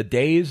 The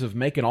days of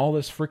making all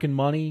this freaking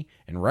money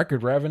and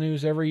record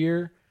revenues every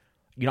year,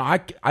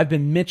 I've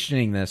been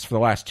mentioning this for the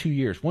last 2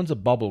 years. When's a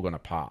bubble going to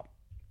pop?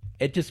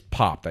 It just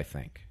popped, I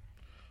think.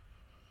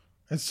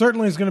 It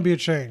certainly is going to be a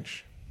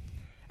change.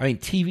 I mean,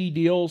 TV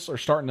deals are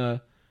starting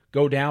to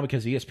go down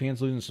because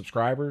ESPN's losing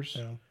subscribers.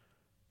 Yeah.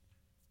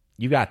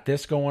 You got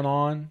this going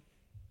on.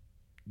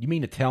 You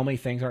mean to tell me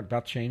things aren't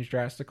about to change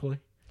drastically?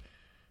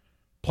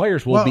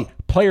 Players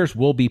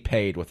will be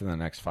paid within the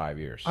next 5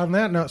 years. On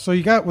that note, so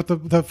you got with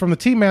the from the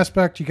team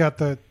aspect, you got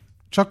the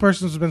Chuck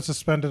Parsons has been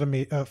suspended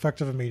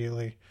effective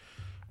immediately.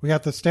 We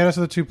got the status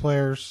of the two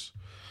players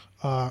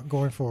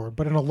going forward,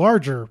 but in a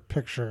larger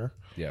picture,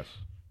 yes,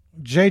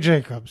 Jay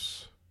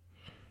Jacobs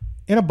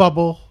in a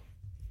bubble,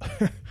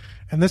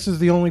 and this is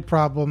the only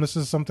problem. This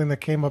is something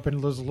that came up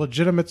and was a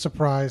legitimate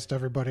surprise to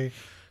everybody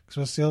because it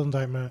was a sealed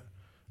indictment.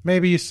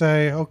 Maybe you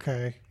say,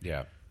 okay,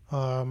 yeah,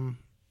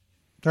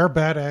 there are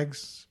bad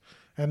eggs,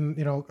 and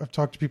I've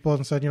talked to people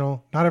and said,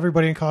 not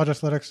everybody in college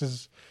athletics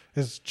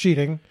is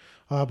cheating,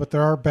 but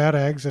there are bad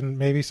eggs, and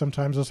maybe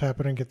sometimes those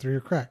happen and get through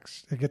the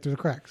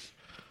cracks.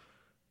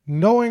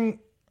 Knowing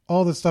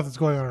all the stuff that's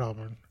going on at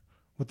Auburn,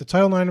 with the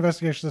Title IX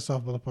investigation of the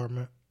softball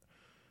department,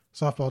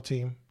 softball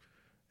team,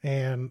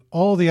 and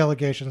all the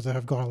allegations that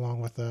have gone along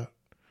with that,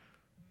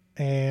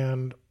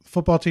 and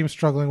football team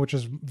struggling, which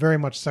is very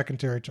much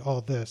secondary to all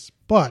of this.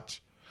 But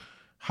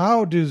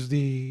how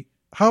do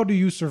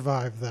you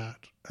survive that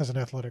as an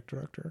athletic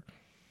director?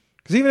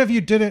 Because even if you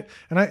didn't,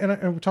 and I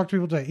talked to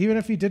people today, even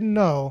if he didn't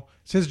know,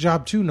 it's his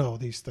job to know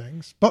these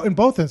things. But in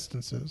both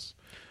instances,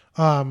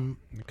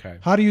 okay,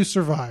 how do you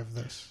survive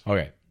this?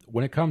 Okay,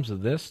 when it comes to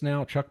this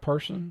now, Chuck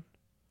Person,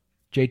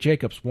 Jay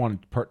Jacobs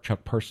wanted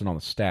Chuck Person on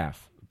the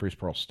staff, Bruce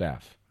Pearl's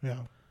staff. Yeah.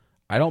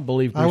 I don't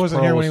believe Bruce I wasn't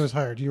Pearl here when he was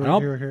hired. You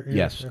were here.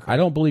 Yes. Okay. I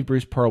don't believe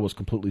Bruce Pearl was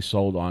completely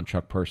sold on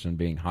Chuck Person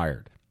being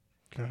hired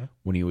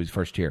when he was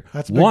first here.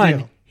 That's a big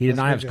deal. He did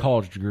not have his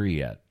college degree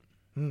yet.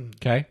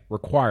 Okay?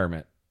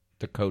 Requirement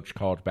to coach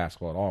college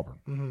basketball at Auburn.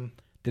 Mm-hmm.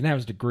 Didn't have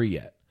his degree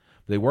yet.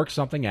 They worked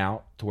something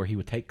out to where he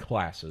would take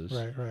classes.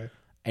 Right.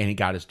 And he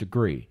got his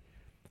degree.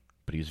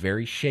 But he was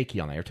very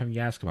shaky on that. Every time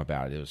you ask him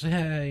about it, it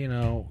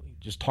was,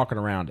 just talking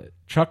around it.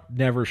 Chuck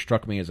never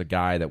struck me as a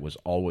guy that was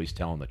always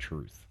telling the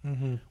truth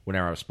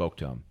whenever I spoke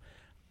to him.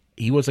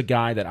 He was a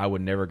guy that I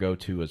would never go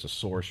to as a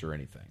source or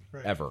anything,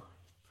 ever.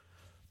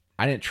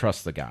 I didn't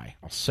trust the guy.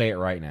 I'll say it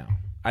right now.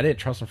 I didn't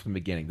trust him from the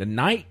beginning. The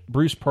night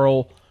Bruce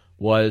Pearl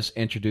was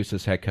introduced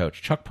as head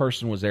coach, Chuck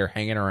Person was there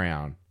hanging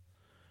around,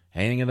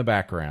 hanging in the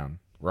background,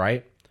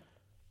 right?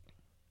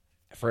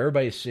 For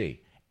everybody to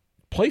see.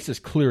 Place is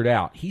cleared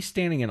out. He's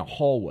standing in a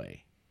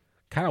hallway,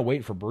 kind of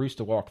waiting for Bruce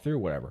to walk through,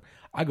 whatever.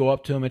 I go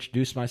up to him,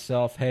 introduce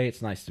myself. Hey,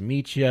 it's nice to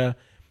meet you.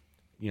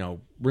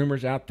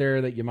 Rumors out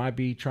there that you might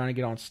be trying to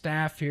get on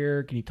staff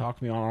here. Can you talk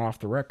to me on and off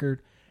the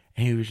record?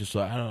 And he was just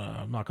like, I don't know,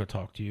 I'm not going to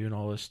talk to you and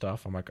all this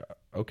stuff. I'm like,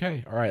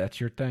 okay, all right, that's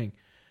your thing.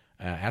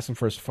 Asked him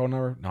for his phone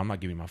number. No, I'm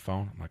not giving you my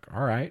phone. I'm like,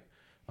 all right.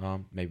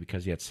 Maybe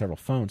because he had several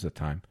phones at the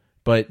time.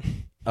 But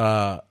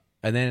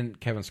and then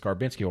Kevin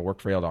Skarbinski, who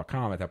worked for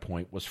AL.com at that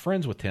point, was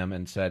friends with him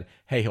and said,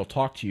 hey, he'll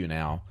talk to you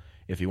now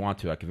if you want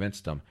to. I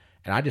convinced him.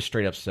 And I just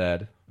straight up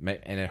said,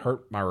 and it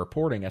hurt my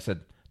reporting, I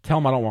said, tell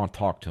him I don't want to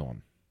talk to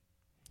him.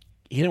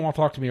 He didn't want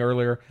to talk to me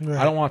earlier. Right.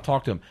 I don't want to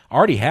talk to him. I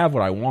already have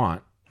what I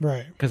want.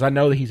 Right. Because I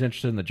know that he's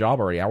interested in the job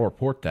already. I'll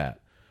report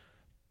that.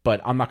 But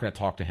I'm not going to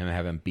talk to him and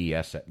have him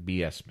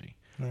BS me.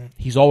 Right.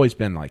 He's always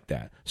been like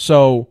that.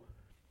 So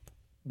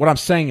what I'm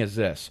saying is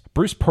this.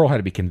 Bruce Pearl had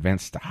to be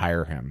convinced to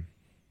hire him.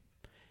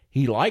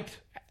 He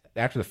liked,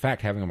 after the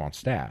fact, having him on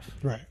staff.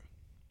 Right.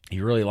 He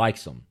really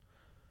likes him.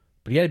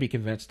 But he had to be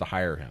convinced to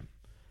hire him.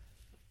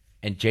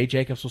 And Jay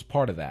Jacobs was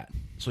part of that.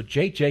 So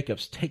Jay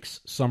Jacobs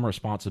takes some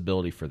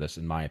responsibility for this,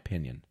 in my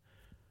opinion.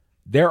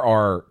 There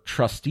are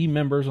trustee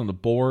members on the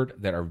board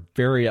that are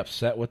very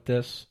upset with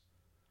this.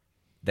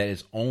 That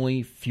is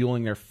only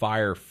fueling their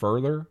fire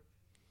further.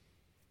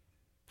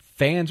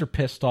 Fans are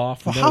pissed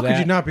off. Well, how could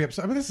you not be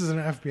upset? I mean, this is an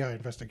FBI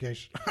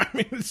investigation. I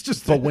mean, it's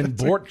just. But when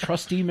board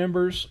trustee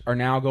members are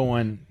now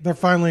going, they're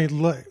finally.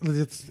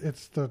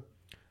 It's the.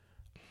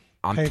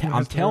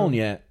 I'm telling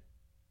you,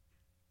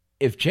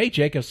 if Jay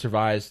Jacobs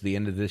survives the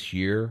end of this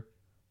year,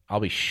 I'll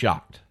be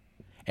shocked.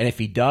 And if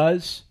he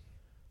does,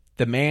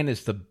 the man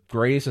is the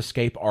greatest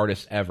escape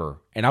artist ever.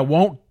 And I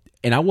will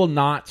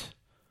not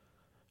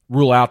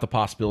rule out the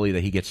possibility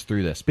that he gets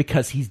through this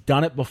because he's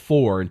done it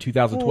before in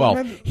 2012.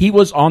 Well, he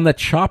was on the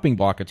chopping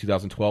block in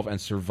 2012 and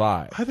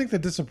survived. I think the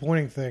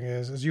disappointing thing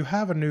is you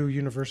have a new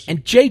university.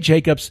 And Jay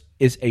Jacobs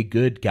is a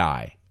good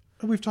guy.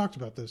 We've talked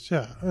about this,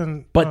 yeah.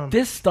 But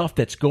this stuff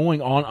that's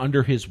going on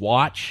under his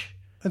watch,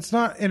 it's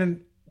not in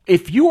an.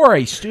 If you are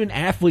a student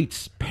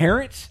athlete's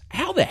parents,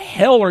 how the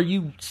hell are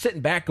you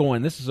sitting back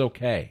going, this is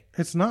okay?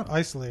 It's not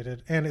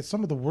isolated, and it's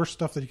some of the worst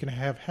stuff that you can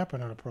have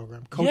happen on a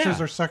program. Coaches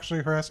are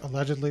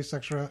allegedly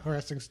sexually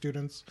harassing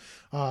students,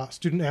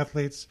 student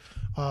athletes,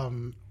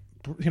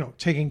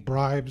 taking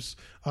bribes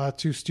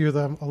to steer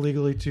them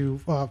illegally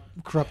to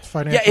corrupt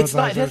financial advisors.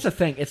 Not. That's the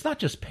thing. It's not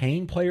just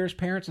paying players,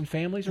 parents, and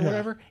families or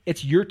whatever.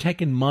 It's you're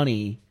taking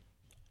money,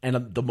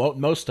 and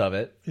most of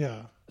it,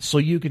 so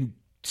you can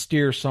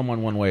steer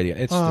someone one way or the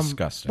other. It's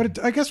disgusting.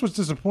 But I guess what's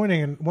disappointing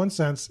in one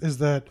sense is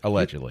that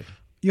allegedly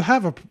you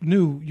have a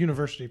new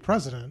university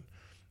president,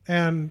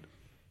 and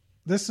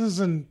this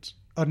hasn't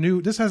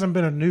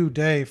been a new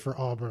day for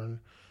Auburn,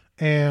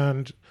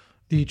 and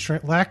the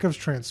lack of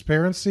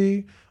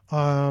transparency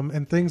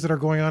and things that are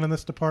going on in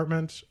this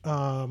department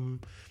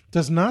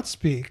does not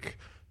speak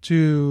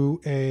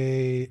to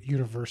a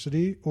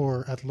university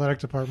or athletic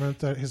department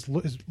that is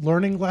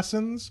learning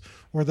lessons,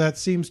 or that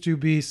seems to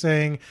be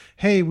saying,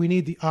 hey, we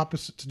need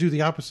to do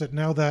the opposite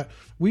now that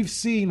we've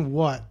seen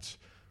what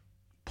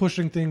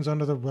pushing things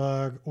under the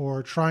rug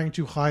or trying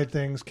to hide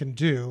things can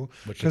do.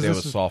 Which is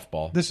with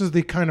softball. This is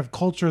the kind of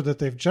culture that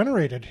they've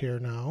generated here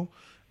now.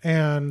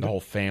 And the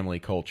whole family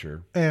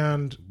culture.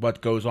 And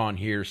what goes on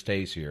here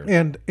stays here.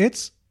 And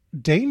it's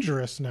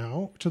dangerous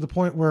now to the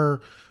point where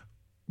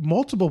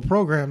multiple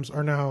programs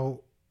are now,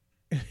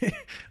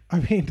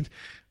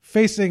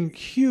 facing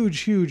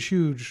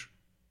huge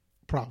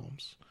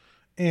problems.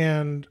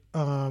 And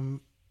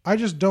I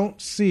just don't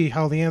see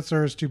how the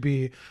answer is to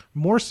be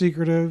more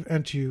secretive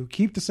and to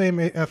keep the same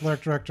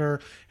athletic director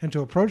and to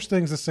approach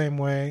things the same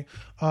way.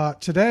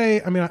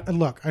 Today,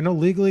 look, I know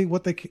legally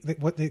what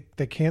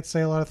they can't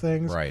say a lot of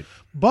things, right?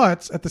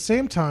 But at the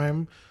same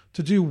time,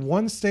 to do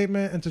one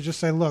statement and to just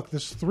say, look,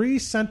 this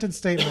 3-sentence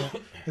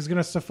statement is going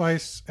to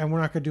suffice and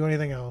we're not going to do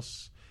anything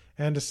else.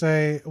 And to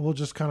say, we'll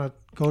just kind of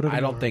go to the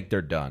I don't think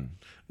they're done.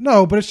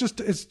 No, but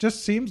it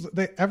just seems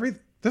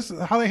this is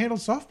how they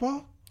handled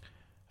softball.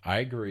 I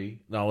agree.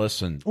 Now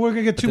listen, we're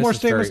gonna get 2 more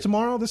statements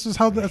tomorrow. This is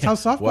how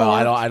softball. Well,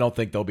 I don't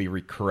think they'll be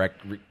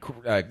changing.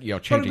 But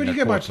you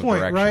get my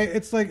point, right?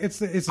 It's like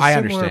it's a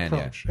similar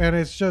approach, and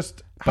it's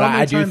just. But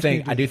I do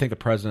think the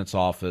president's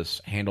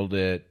office handled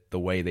it the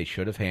way they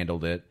should have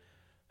handled it.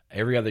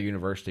 Every other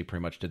university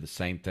pretty much did the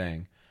same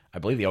thing. I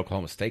believe the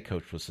Oklahoma State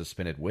coach was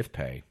suspended with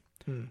pay,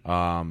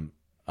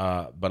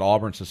 but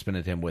Auburn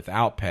suspended him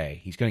without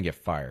pay. He's going to get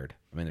fired.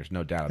 I mean, there's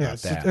no doubt about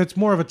that. It's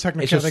more of a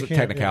technicality. It's just a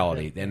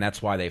technicality, and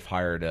that's why they've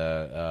hired do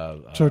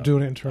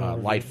an internal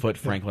Lightfoot,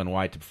 Franklin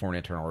White to perform an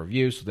internal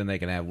review, so then they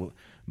can have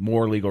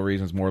more legal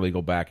reasons, more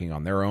legal backing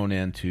on their own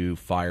end to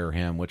fire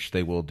him, which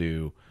they will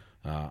do,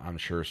 I'm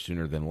sure,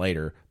 sooner than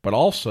later. But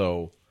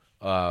also,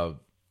 I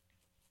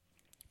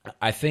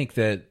think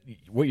that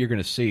what you're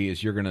going to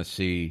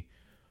see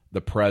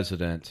the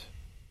president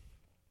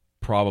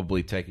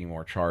probably taking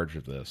more charge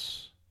of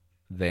this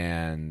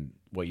than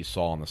what you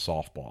saw in the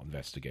softball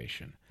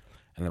investigation.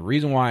 And the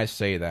reason why I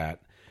say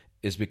that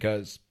is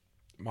because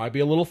it might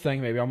be a little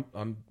thing, maybe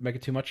I'm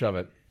making too much of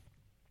it,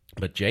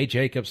 but Jay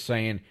Jacobs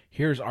saying,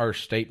 here's our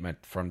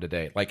statement from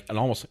today. And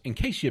almost, in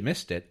case you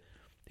missed it,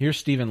 here's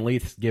Stephen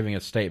Leith giving a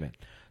statement.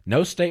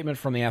 No statement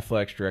from the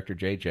athletics director,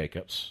 Jay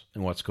Jacobs,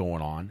 and what's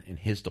going on in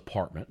his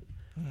department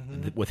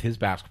with his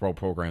basketball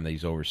program that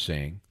he's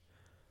overseeing.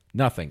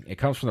 Nothing. It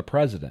comes from the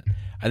president.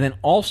 And then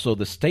also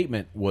the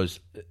statement was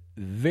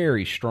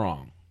very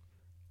strong.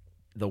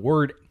 The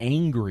word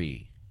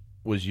angry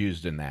was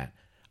used in that.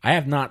 I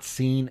have not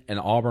seen an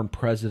Auburn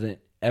president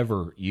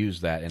ever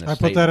use that in a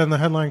statement. I put that in the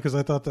headline because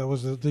I thought that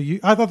was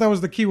I thought that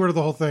was the key word of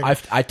the whole thing.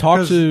 I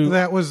talked to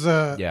that was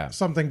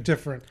something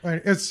different.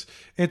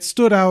 It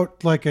stood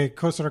out like a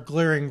sort of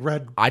glaring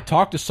red. I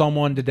talked to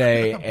someone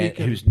today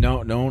who's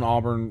known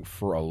Auburn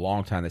for a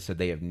long time. They said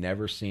they have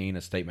never seen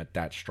a statement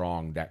that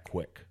strong, that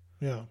quick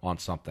on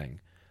something.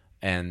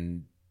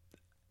 And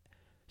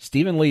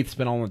Stephen Leith's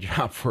been on the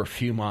job for a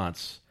few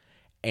months,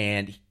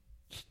 and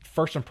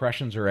first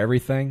impressions are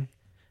everything.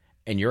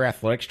 And your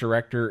athletics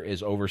director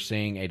is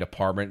overseeing a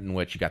department in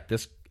which you got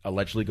this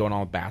allegedly going on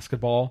with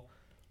basketball,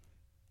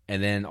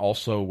 and then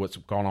also what's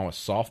going on with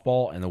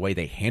softball and the way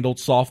they handled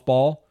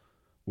softball,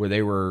 where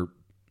they were,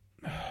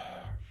 I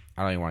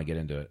don't even want to get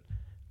into it.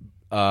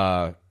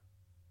 The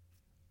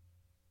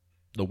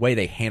way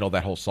they handled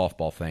that whole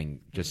softball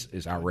thing just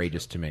is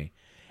outrageous to me.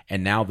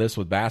 And now this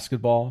with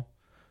basketball,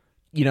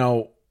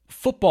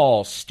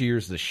 football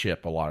steers the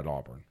ship a lot at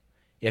Auburn.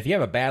 If you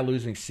have a bad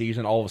losing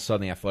season, all of a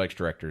sudden the athletics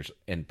director's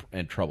in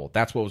trouble.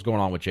 That's what was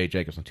going on with Jay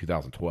Jacobs in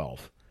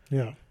 2012.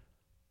 Yeah.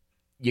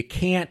 You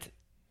can't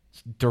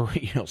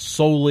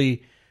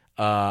solely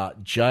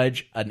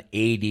judge an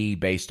AD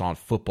based on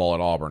football at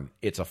Auburn.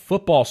 It's a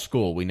football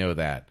school, we know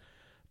that.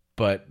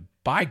 But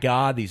by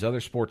God, these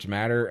other sports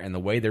matter and the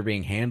way they're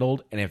being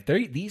handled. And if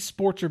these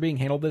sports are being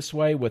handled this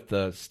way with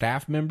the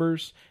staff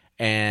members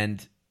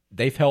and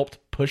they've helped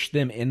push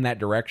them in that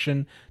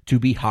direction to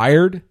be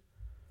hired,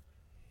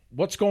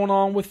 what's going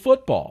on with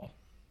football?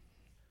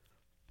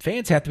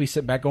 Fans have to be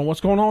sitting back going, what's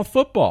going on with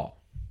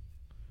football?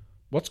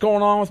 What's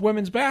going on with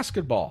women's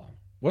basketball?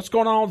 What's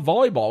going on with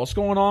volleyball? What's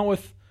going on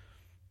with,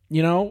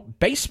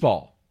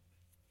 baseball?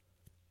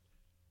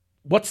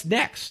 What's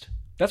next?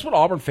 That's what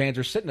Auburn fans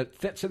are sitting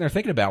there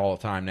thinking about all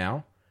the time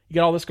now. You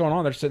got all this going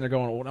on. They're sitting there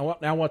going,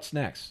 now what's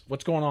next?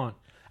 What's going on?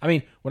 I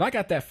mean, when I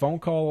got that phone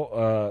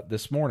call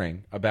this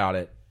morning about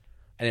it,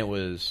 and it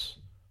was,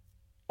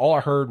 all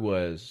I heard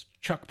was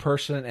Chuck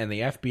Person and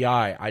the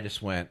FBI, I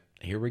just went,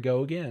 here we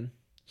go again.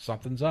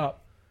 Something's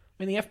up.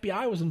 I mean, the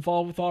FBI was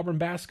involved with Auburn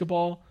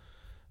basketball,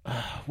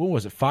 when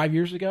was it, 5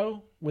 years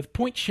ago? With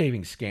point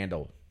shaving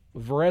scandal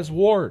with Verez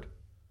Ward.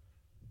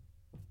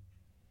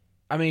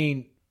 I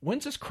mean,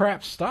 when's this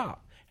crap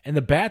stop? And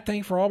the bad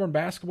thing for Auburn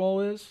basketball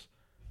is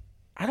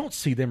I don't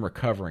see them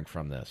recovering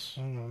from this.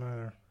 I don't know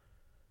either.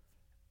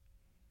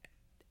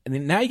 And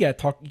then now you got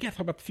to talk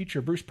about the future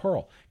of Bruce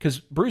Pearl, because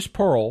Bruce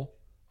Pearl,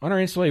 under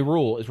NCAA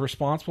rule, is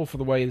responsible for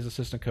the way his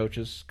assistant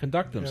coaches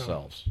conduct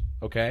themselves.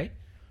 Okay?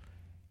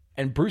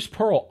 And Bruce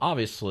Pearl,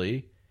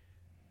 obviously,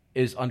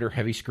 is under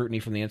heavy scrutiny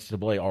from the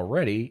NCAA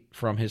already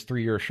from his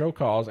 3-year show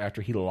cause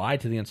after he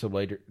lied to the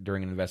NCAA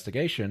during an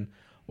investigation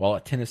while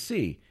at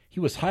Tennessee. He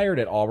was hired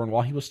at Auburn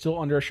while he was still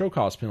under a show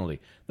cause penalty.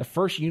 The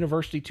first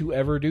university to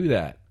ever do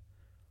that.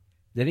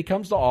 Then he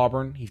comes to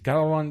Auburn. He's got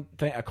to run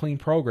a clean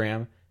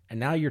program. And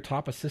now your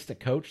top assistant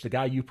coach, the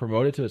guy you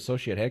promoted to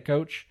associate head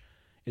coach,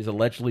 is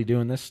allegedly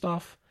doing this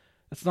stuff.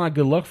 That's not a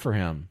good look for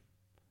him.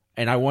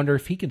 And I wonder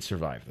if he can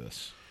survive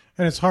this.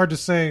 And it's hard to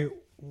say,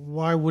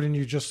 why wouldn't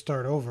you just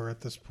start over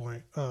at this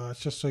point? It's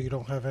just so you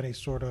don't have any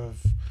sort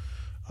of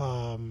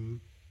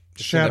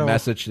shadow.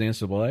 Message to the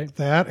NCAA?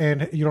 That,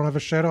 and you don't have a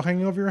shadow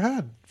hanging over your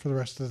head for the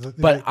rest of the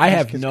But I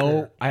have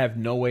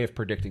no way of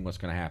predicting what's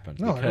going to happen.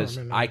 No, because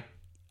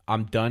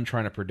I'm done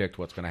trying to predict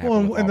what's going to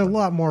happen. Well, and a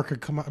lot more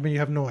could come out. I mean, you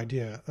have no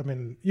idea. I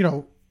mean,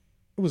 it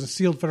was a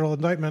sealed federal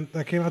indictment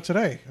that came out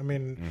today. I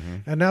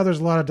mean, and now there's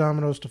a lot of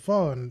dominoes to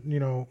fall, and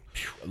a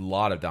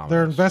lot of dominoes.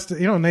 They're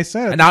invested, and they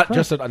said, and not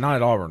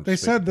at Auburn. They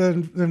said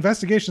the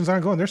investigation's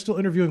ongoing. They're still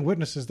interviewing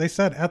witnesses. They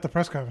said at the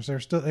press conference they're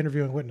still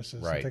interviewing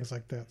witnesses and things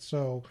like that.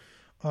 So,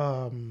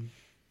 like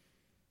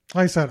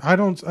I said,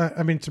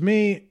 I mean, to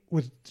me,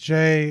 with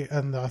Jay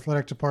and the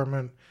athletic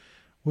department,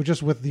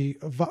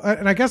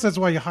 and I guess that's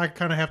why you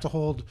kind of have to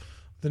hold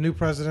the new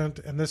president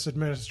and this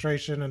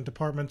administration and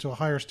department to a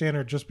higher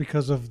standard, just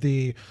because of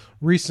the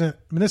recent.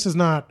 I mean, this is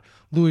not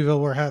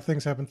Louisville where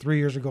things happened 3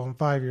 years ago and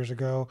 5 years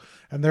ago,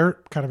 and they're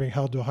kind of being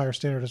held to a higher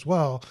standard as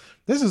well.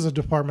 This is a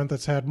department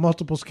that's had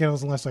multiple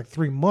scandals in the last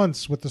 3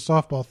 months with the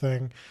softball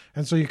thing,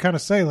 and so you kind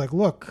of say,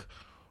 look,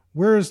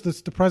 where is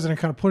the president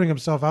kind of putting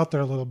himself out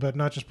there a little bit,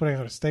 not just putting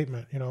out a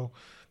statement,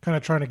 kind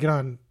of trying to get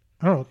on,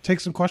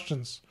 take some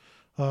questions.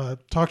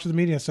 Talk to the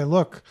media and say,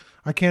 look,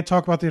 I can't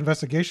talk about the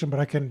investigation, but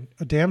I can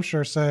damn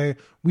sure say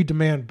we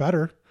demand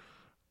better.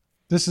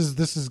 This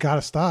has got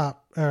to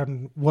stop.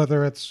 And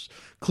whether it's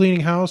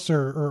cleaning house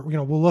or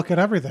we'll look at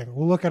everything.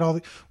 We'll look at all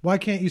why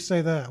can't you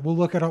say that? We'll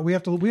look at all, we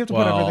have to put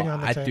everything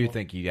on the table. I do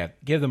think you got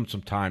give them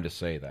some time to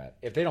say that.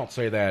 If they don't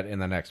say that in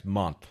the next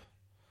month.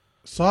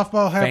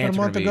 Softball happened a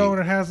month ago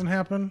and it hasn't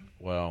happened.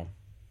 Well,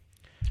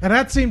 And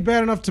that seemed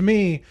bad enough to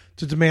me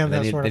to demand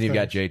that sort of thing. Then you've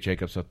got Jay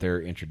Jacobs up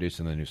there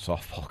introducing the new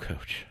softball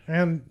coach.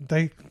 And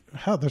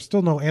there's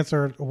still no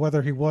answer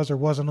whether he was or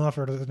wasn't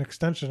offered an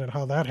extension and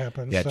how that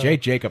happened. Yeah, so. Jay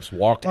Jacobs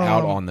walked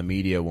out on the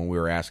media when we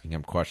were asking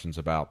him questions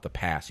about the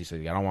past. He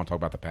said, I don't want to talk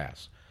about the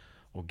past.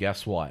 Well,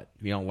 guess what?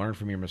 If you don't learn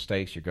from your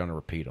mistakes, you're going to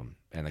repeat them.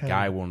 And the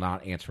guy will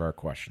not answer our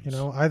questions.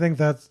 I think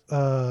that's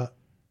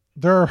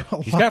there are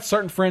He's got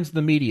certain friends in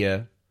the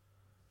media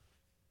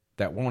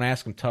that won't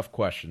ask him tough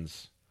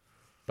questions.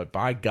 But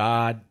by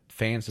God,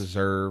 fans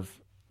deserve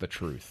the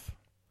truth.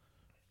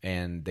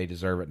 And they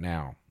deserve it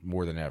now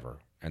more than ever.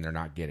 And they're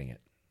not getting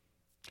it.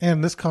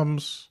 And this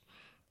comes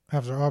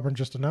after Auburn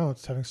just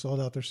announced having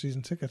sold out their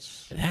season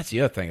tickets. And that's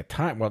the other thing.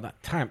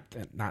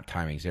 Not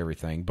timing's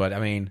everything. But, I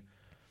mean,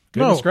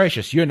 goodness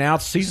gracious. You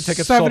announced season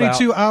tickets sold out.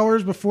 72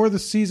 hours before the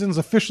season's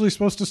officially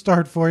supposed to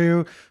start for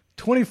you.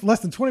 Less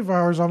than 24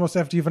 hours almost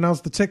after you've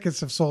announced the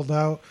tickets have sold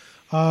out.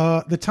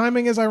 The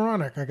timing is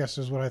ironic, I guess,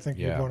 is what I think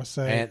you'd want to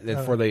say.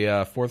 And for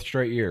the fourth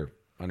straight year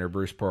under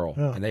Bruce Pearl.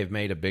 Yeah. And they've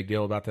made a big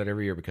deal about that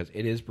every year because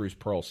it is Bruce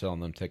Pearl selling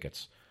them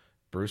tickets.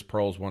 Bruce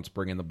Pearl's once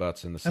bringing the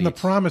butts in the seats. And the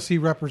promise he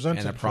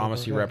represents.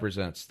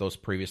 Represents those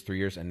previous 3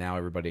 years. And now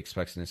everybody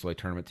expects an NCAA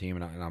tournament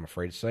team. And I'm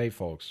afraid to say,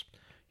 folks,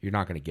 you're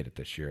not going to get it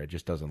this year. It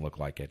just doesn't look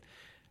like it.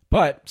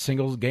 But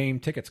singles game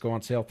tickets go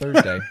on sale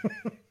Thursday.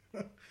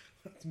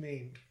 That's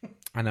mean.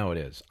 I know it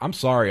is. I'm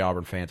sorry,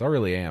 Auburn fans. I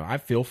really am. I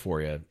feel for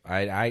you.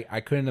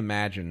 I couldn't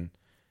imagine,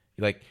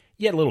 like,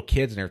 you had little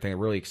kids and everything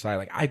really excited.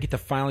 Like, I get to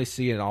finally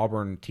see an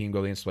Auburn team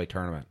go to the NCAA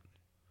tournament.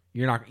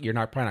 You're probably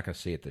not going to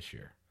see it this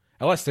year,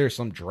 unless there's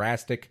some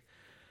drastic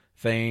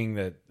thing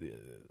that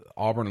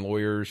Auburn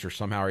lawyers are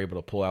somehow able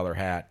to pull out of their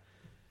hat.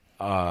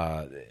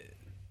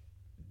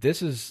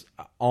 This is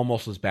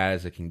almost as bad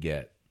as it can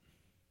get.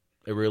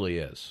 It really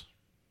is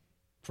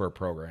for a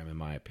program, in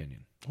my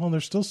opinion. Well,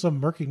 there's still some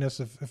murkiness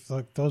if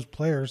like those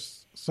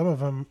players, some of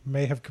them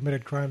may have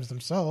committed crimes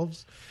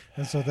themselves,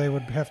 and so they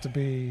would have to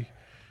be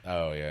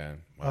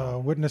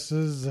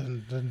witnesses,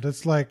 and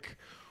it's like,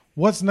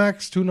 what's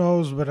next? Who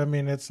knows? But I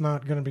mean, it's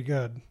not going to be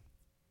good.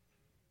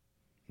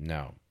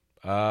 No.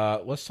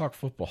 Let's talk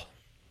football.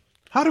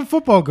 How did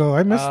football go?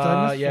 I missed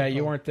football.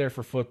 You weren't there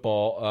for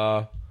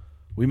football.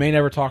 We may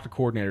never talk to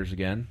coordinators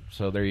again,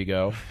 so there you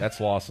go. That's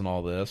lost in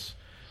all this.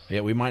 Yeah,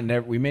 we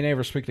may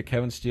never speak to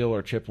Kevin Steele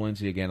or Chip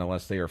Lindsey again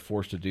unless they are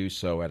forced to do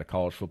so at a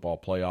college football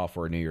playoff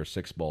or a New Year's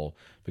Six Bowl,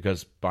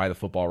 because by the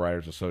Football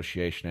Writers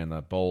Association and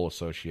the Bowl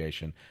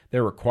Association,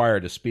 they're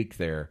required to speak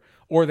there,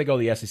 or they go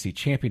to the SEC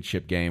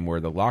championship game where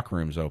the locker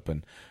room's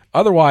open.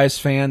 Otherwise,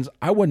 fans,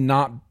 I would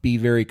not be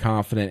very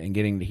confident in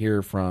getting to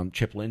hear from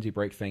Chip Lindsey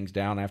break things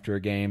down after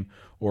a game,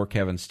 or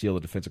Kevin Steele,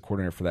 the defensive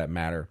coordinator, for that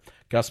matter.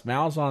 Gus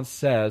Malzahn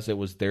says it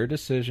was their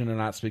decision to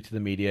not speak to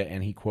the media,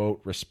 and he, quote,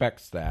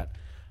 respects that.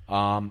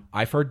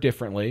 I've heard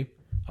differently,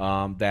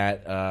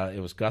 that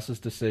it was Gus's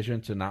decision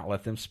to not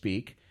let them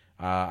speak.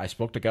 I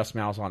spoke to Gus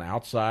Malzahn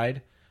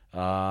outside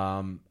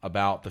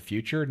about the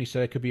future, and he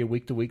said it could be a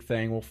week-to-week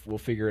thing. We'll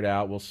figure it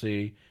out. We'll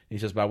see. He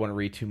says, but I wouldn't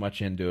read too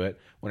much into it.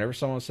 Whenever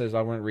someone says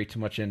I wouldn't read too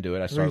much into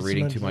it, I start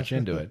reading too much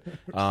into it.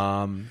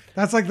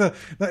 That's like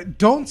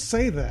don't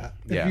say that.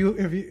 If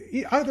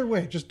you either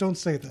way, just don't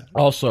say that.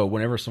 Also,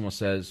 whenever someone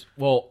says,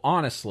 well,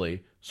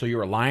 honestly, so you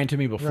were lying to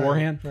me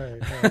beforehand?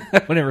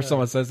 Right. Whenever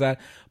someone says that.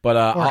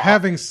 But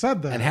having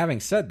said that. And having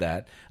said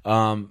that,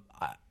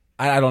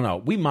 I don't know.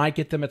 We might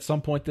get them at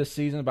some point this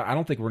season, but I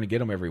don't think we're going to get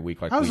them every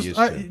week like we used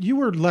to. You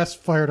were less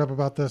fired up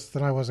about this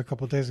than I was a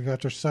couple of days ago.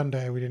 After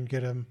Sunday, we didn't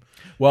get him.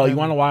 Well, you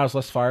want to know why I was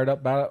less fired up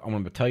about it? I'm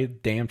going to tell you the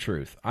damn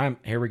truth.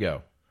 Here we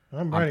go.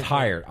 I'm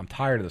tired. I'm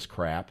tired of this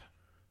crap.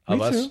 Me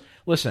too.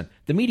 Listen,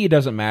 the media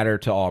doesn't matter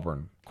to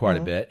Auburn quite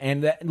a bit.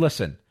 And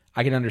listen,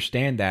 I can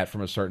understand that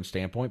from a certain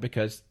standpoint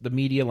because the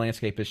media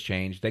landscape has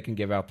changed. They can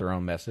give out their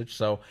own message.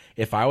 So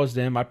if I was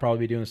them, I'd probably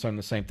be doing some of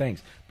the same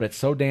things. But it's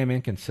so damn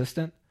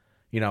inconsistent.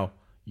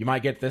 You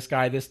might get this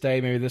guy this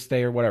day, maybe this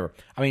day or whatever.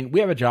 I mean, we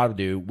have a job to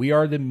do. We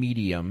are the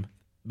medium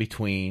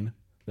between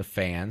the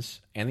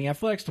fans and the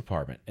athletics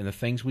department and the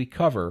things we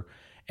cover.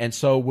 And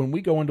so when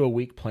we go into a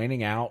week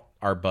planning out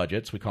our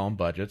budgets, we call them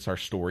budgets, our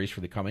stories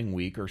for the coming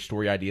week or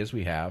story ideas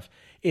we have,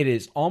 it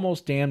is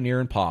almost damn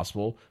near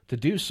impossible to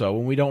do so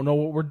when we don't know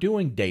what we're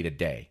doing day to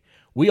day.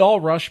 We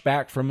all rushed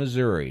back from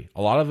Missouri.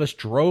 A lot of us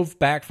drove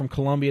back from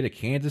Columbia to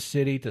Kansas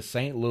City to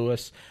St.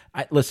 Louis.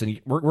 Listen,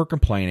 we're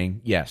complaining,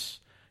 yes.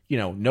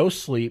 No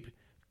sleep,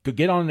 could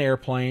get on an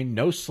airplane,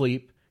 no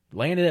sleep,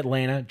 land in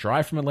Atlanta,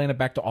 drive from Atlanta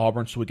back to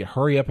Auburn so we could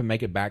hurry up and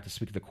make it back to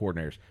speak to the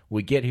coordinators.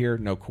 We get here,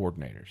 no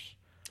coordinators.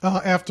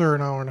 After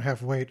an hour and a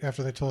half wait,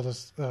 after they told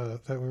us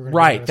that we were going to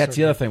right, that's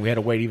the other thing. We had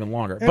to wait even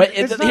longer. But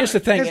here's the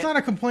thing. It's not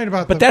a complaint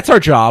about But that's our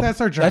job.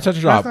 That's our job. That's our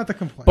job. That's not the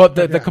complaint. But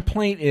the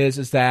complaint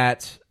is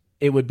that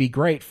it would be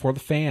great for the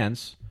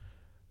fans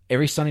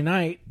every Sunday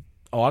night.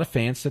 A lot of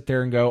fans sit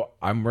there and go,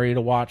 I'm ready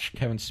to watch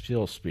Kevin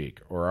Steele speak,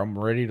 or I'm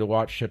ready to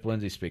watch Chip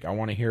Lindsey speak. I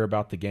want to hear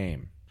about the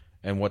game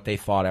and what they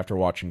thought after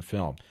watching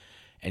film.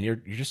 And you're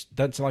just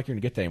doesn't sound like you're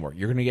going to get that anymore.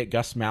 You're going to get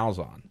Gus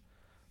Malzahn.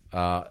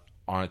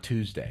 on a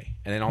Tuesday,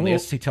 and then on the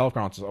SEC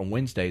teleconference on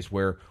Wednesdays,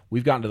 where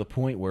we've gotten to the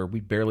point where we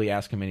barely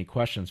ask him any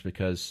questions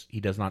because he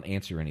does not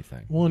answer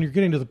anything. Well, and you're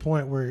getting to the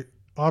point where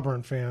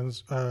Auburn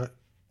fans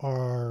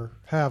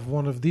have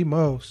one of the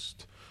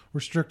most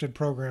restricted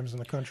programs in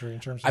the country in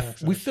terms of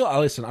access. We feel.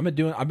 Listen,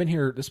 I've been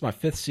here. This is my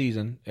 5th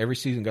season. Every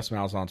season, Gus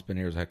Malzahn's been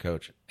here as head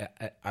coach.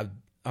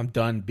 I'm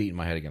done beating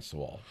my head against the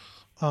wall.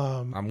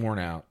 I'm worn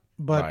out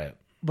by it.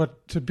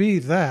 But to be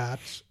that.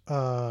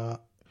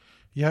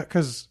 Yeah,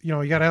 because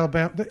you got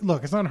Alabama.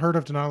 Look, it's not unheard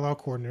of to not allow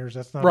coordinators.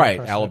 That's not right.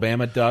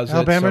 Alabama does.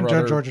 Alabama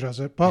and Georgia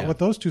does it. But what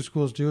those two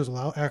schools do is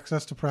allow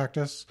access to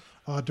practice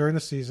during the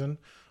season.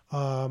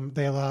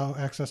 They allow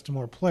access to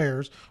more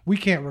players. We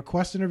can't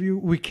request interview.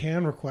 We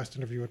can request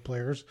interview with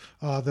players.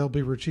 They'll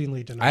be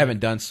routinely denied. I haven't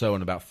done so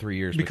in about 3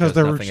 years because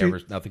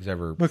nothing's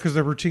ever because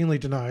they're routinely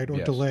denied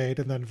or delayed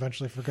and then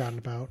eventually forgotten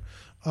about.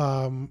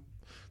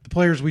 The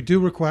players we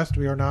do request,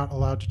 we are not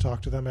allowed to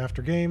talk to them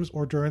after games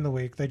or during the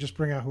week. They just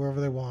bring out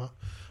whoever they want.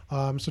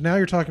 So now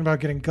you're talking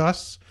about getting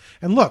Gus.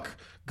 And look,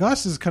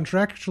 Gus is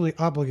contractually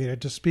obligated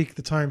to speak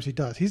the times he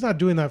does. He's not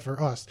doing that for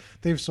us.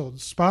 They've sold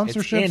sponsorships.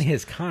 It's in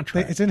his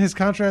contract. It's in his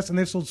contracts, and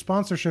they've sold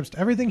sponsorships to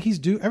everything he's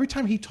due. Every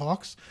time he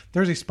talks,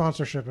 there's a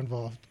sponsorship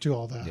involved to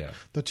all that. Yeah.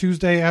 The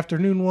Tuesday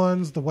afternoon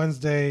ones, the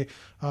Wednesday's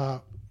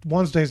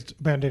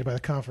mandated by the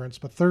conference,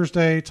 but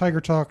Thursday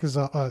Tiger Talk is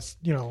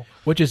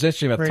which is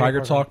interesting about Tiger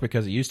program. Talk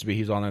because it used to be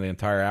he was on there the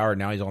entire hour.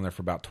 Now he's on there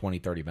for about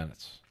 20-30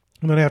 minutes.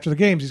 And then after the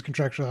games, he's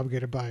contractually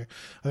obligated by,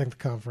 I think, the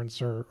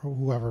conference or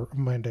whoever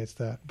mandates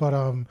that. But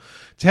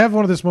to have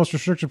one of this most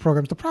restricted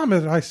programs, the problem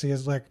that I see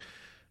is like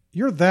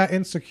you're that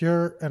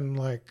insecure and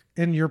like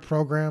in your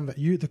program that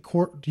you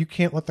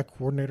can't let the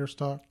coordinators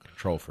talk.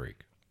 Control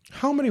freak.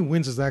 How many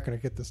wins is that going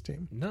to get this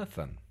team?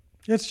 Nothing.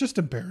 It's just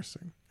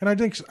embarrassing, and I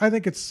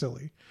think it's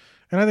silly,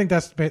 and I think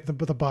that's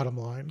the bottom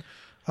line.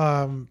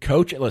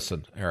 Coach,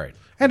 listen, all right.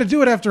 And to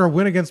do it after a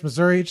win against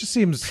Missouri, it just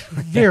seems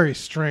very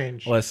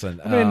strange. Listen,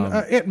 I mean,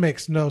 it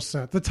makes no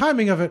sense. The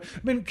timing of it. I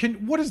mean,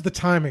 what is the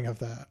timing of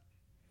that?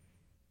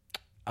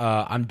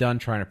 I'm done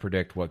trying to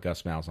predict what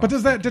Gus Malzahn.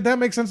 But did that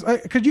make sense?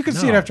 Because you can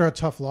see it after a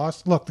tough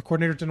loss. Look, the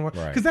coordinators didn't want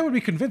because that would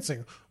be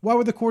convincing. Why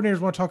would the coordinators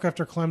want to talk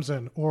after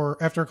Clemson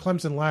or after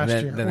Clemson last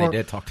year? Then they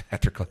did talk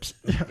after Clemson.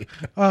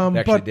 They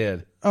actually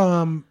did.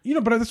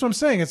 But that's what I'm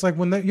saying. It's like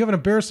when you have an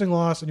embarrassing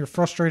loss and you're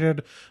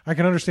frustrated. I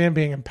can understand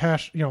being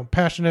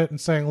passionate and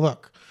saying,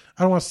 "Look,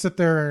 I don't want to sit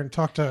there and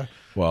talk to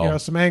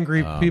some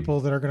angry people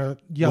that are going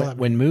to yell at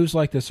me." When moves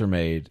like this are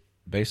made,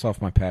 based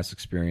off my past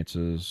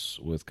experiences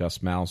with Gus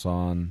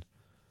Malzahn,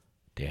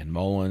 Dan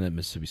Mullen at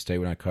Mississippi State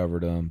when I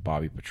covered him,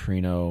 Bobby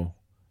Petrino,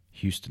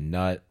 Houston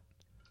Nutt.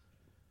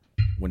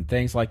 When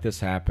things like this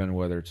happen,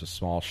 whether it's a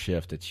small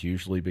shift, it's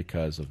usually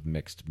because of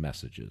mixed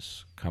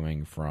messages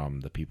coming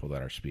from the people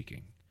that are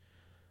speaking.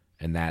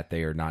 And that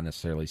they are not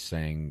necessarily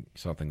saying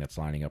something that's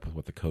lining up with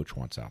what the coach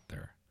wants out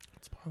there.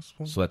 It's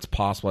possible. So that's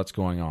possible that's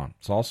going on.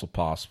 It's also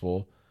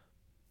possible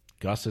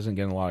Gus isn't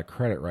getting a lot of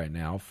credit right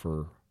now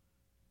for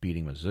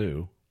beating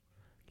Mizzou.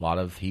 A lot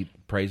of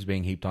praise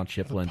being heaped on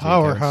Chip Lindsey.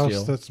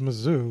 Powerhouse that's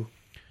Mizzou.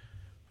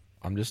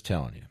 I'm just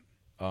telling you.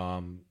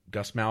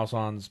 Gus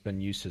Malzahn's been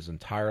used his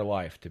entire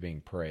life to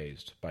being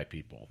praised by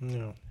people.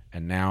 Yeah.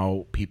 And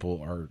now people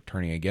are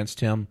turning against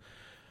him.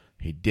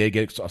 He did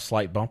get a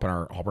slight bump in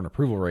our Auburn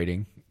approval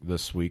rating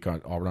this week on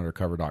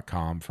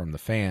auburnundercover.com from the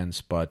fans,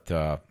 but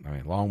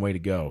long way to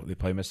go. They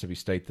play Mississippi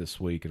State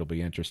this week. It'll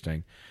be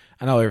interesting.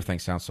 I know everything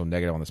sounds so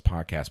negative on this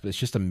podcast, but it's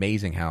just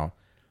amazing how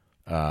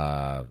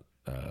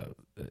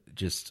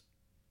just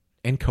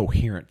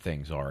incoherent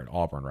things are at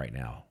Auburn right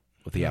now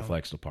with the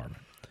athletics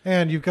department.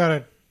 And you've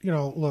got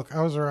to, look,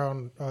 I was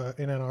around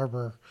in Ann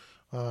Arbor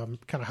kind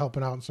of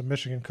helping out in some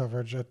Michigan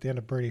coverage at the end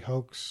of Brady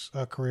Hoke's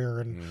career.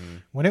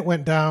 And when it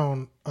went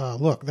down,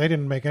 look, they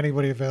didn't make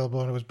anybody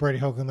available, and it was Brady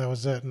Hoke, and that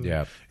was it. And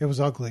it was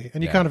ugly.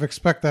 And you kind of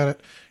expect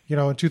that,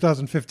 in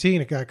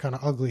 2015, it got kind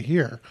of ugly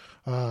here,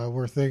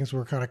 where things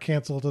were kind of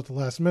canceled at the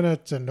last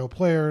minute and no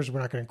players.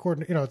 We're not getting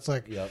coordinated. It's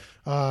like,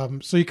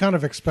 so you kind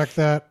of expect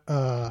that.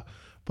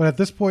 But at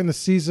this point in the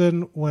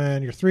season,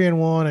 when you're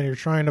 3-1 and you're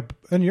trying to,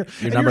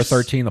 you're number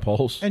 13 in the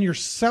polls, and you're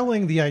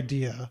selling the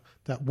idea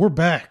that we're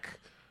back.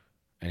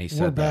 And he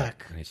said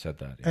that. And he said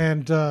that. Yeah.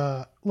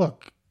 And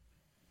look,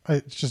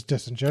 it's just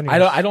disingenuous.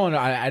 I don't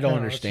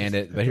understand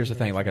it. But here's the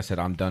thing. Like I said,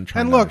 I'm done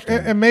trying. And look,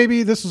 and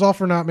maybe this is all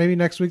for naught. Maybe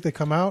next week they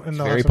come out and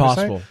it's very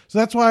possible. So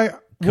that's why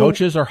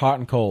coaches are hot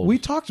and cold. We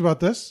talked about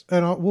this,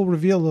 and we'll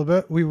reveal a little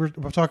bit.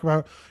 We'll talk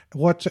about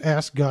what to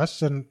ask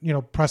Gus, and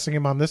pressing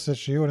him on this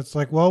issue. And it's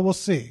like, well, we'll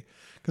see.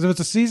 Because if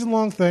it's a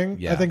season-long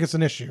thing, I think it's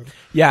an issue.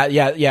 Yeah.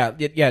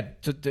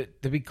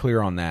 To be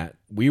clear on that,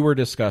 we were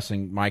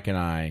discussing, Mike and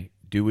I,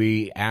 do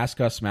we ask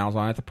Gus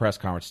Malzahn at the press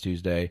conference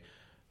Tuesday,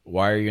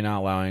 why are you not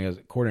allowing us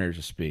coordinators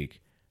to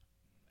speak?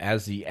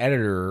 As the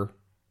editor,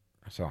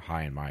 so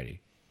high and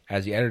mighty,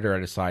 as the editor, I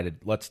decided,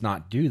 let's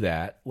not do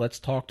that. Let's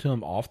talk to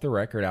him off the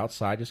record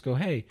outside. Just go,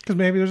 hey, because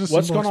maybe there's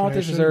what's going on with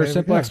this? Is there a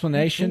simple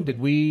explanation? Did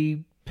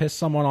we piss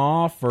someone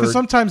off? Or because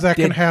sometimes that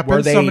can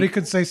happen. Somebody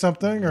could say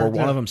something, or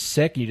one of them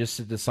sick. You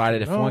just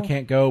decided if one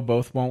can't go,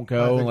 both won't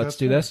go, and let's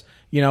do this.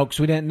 Because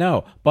we didn't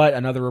know. But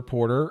another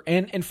reporter,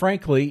 and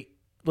frankly,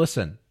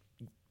 listen,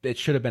 it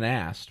should have been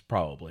asked.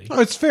 Probably,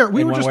 it's fair.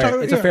 We were just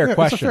talking. It's a fair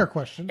question. It's a fair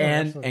question.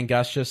 And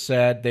Gus just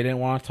said they didn't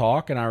want to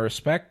talk, and I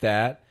respect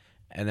that.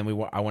 And then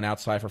I went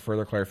outside for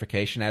further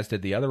clarification, as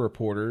did the other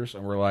reporters,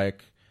 and we're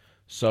like,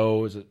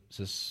 so is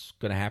this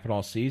going to happen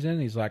all season?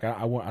 He's like, I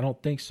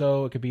don't think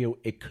so. It could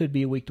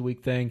be a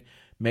week-to-week thing.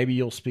 Maybe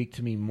you'll speak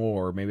to me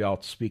more. Maybe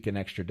I'll speak an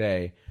extra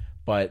day.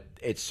 But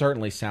it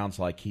certainly sounds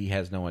like he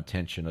has no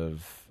intention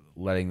of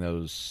letting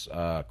those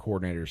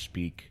coordinators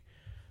speak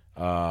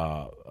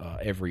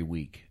every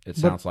week. It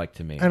sounds like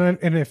to me. And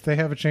if they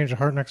have a change of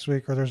heart next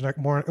week, or there's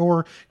more,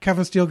 or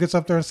Kevin Steele gets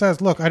up there and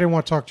says, "Look, I didn't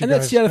want to talk to you and guys."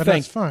 And that's the other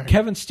thing. That's fine.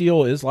 Kevin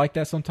Steele is like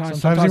that sometimes.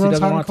 Sometimes he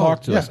doesn't want to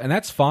talk to us, and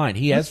that's fine.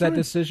 He has that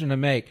decision to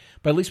make.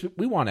 But at least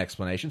we want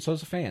explanation. So does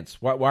the fans.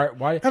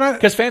 Why?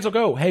 Because fans will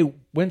go, "Hey,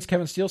 when's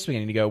Kevin Steele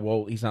speaking?" And you go,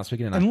 "Well, he's not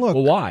speaking tonight." And look,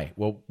 well, why?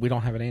 Well, we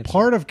don't have an answer.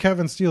 Part of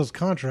Kevin Steele's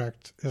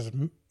contract is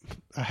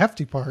a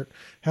hefty part,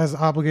 has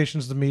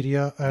obligations to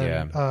media,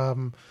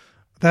 and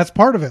that's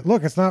part of it.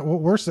 Look, it's not what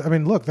we're. I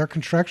mean, look, they're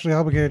contractually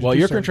obligated. Well,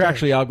 you're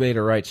contractually obligated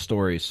to write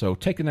stories, so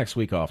take the next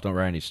week off. Don't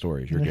write any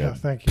stories. You're good.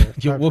 Thank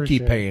you. We'll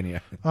keep paying you.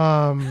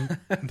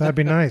 That'd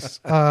be nice.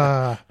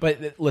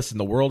 But listen,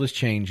 the world is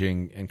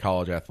changing in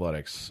college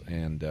athletics,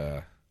 and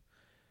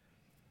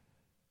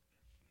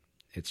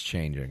it's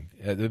changing.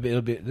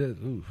 It'll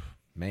be,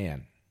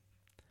 man.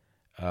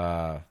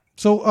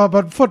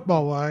 But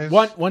football-wise...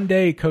 One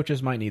day,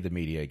 coaches might need the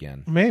media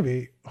again.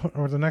 Maybe,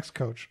 or the next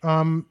coach.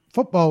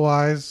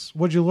 Football-wise,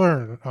 what'd you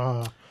learn?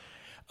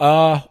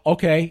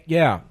 Okay,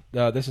 yeah.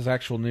 This is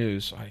actual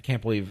news. I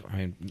can't believe...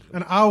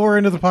 an hour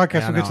into the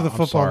podcast, we'll get to the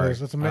football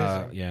news. That's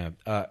amazing.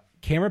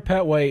 Cameron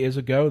Petway is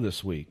a go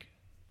this week.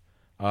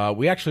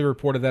 We actually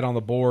reported that on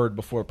the board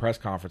before the press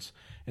conference.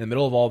 In the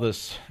middle of all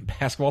this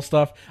basketball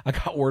stuff, I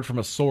got word from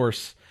a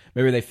source.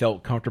 Maybe they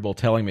felt comfortable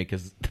telling me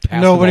because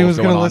nobody was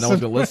going to listen. No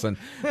one's going to listen.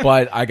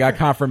 But I got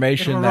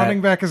confirmation that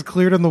running back is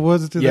cleared in the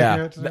woods.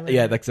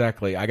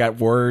 Exactly. I got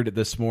word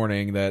this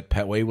morning that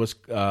Petway was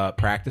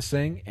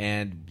practicing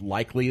and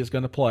likely is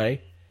going to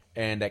play,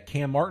 and that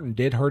Cam Martin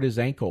did hurt his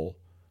ankle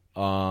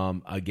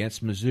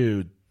against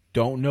Mizzou.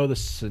 Don't know the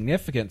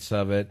significance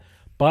of it,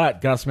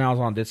 but Gus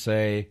Malzahn did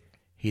say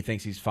he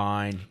thinks he's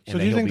fine. So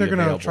do you think they're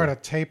going to try to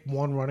tape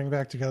one running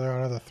back together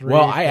out of the three?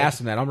 Well, I asked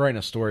him that. I'm writing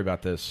a story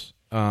about this.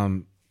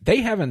 They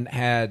haven't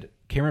had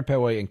Cameron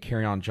Petway and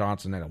Kerryon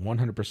Johnson at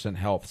 100%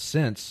 health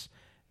since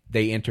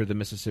they entered the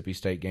Mississippi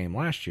State game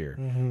last year.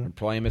 Mm-hmm. They're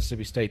playing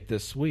Mississippi State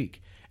this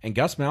week. And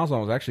Gus Malzahn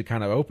was actually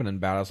kind of open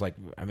about it. I was like,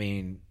 I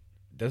mean,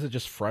 does it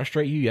just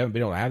frustrate you? You haven't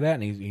been able to have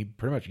that? And he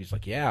pretty much, he's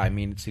like, yeah, I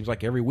mean, it seems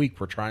like every week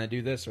we're trying to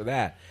do this or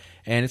that.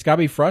 And it's got to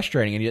be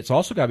frustrating. And it's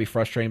also got to be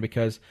frustrating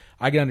because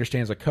I can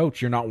understand as a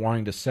coach, you're not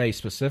wanting to say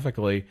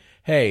specifically,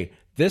 hey,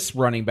 this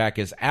running back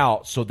is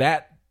out, so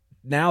that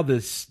now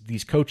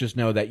these coaches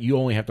know that you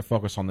only have to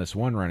focus on this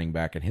one running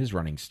back and his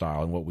running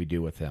style and what we do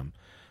with him.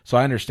 So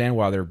I understand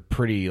why they're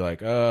pretty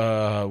like,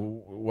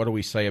 what do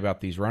we say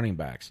about these running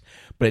backs?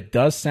 But it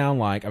does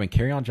sound like, I mean,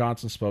 Kerryon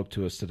Johnson spoke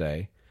to us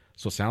today,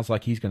 so it sounds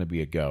like he's going to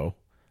be a go.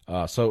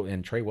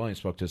 And Trey Williams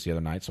spoke to us the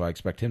other night, so I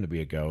expect him to be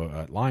a go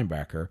at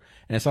linebacker.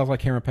 And it sounds like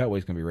Cameron Petway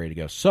is going to be ready to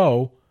go.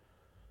 So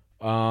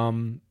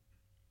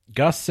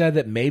Gus said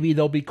that maybe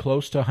they'll be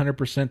close to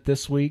 100%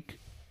 this week.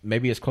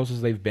 Maybe as close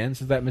as they've been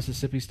since that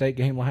Mississippi State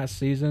game last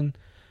season.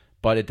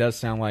 But it does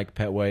sound like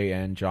Petway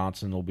and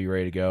Johnson will be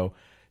ready to go.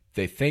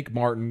 They think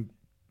Martin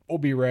will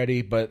be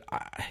ready, but,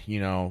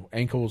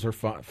 ankles are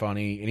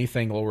funny.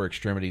 Anything lower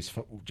extremities,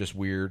 just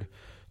weird.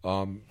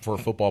 For a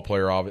football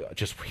player,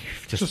 just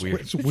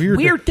weird. It's weird.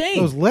 Weird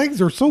thing. Those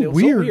legs are so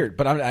weird.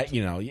 But,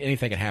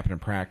 anything can happen in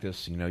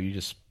practice.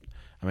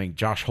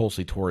 Josh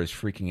Holsey tore his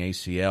freaking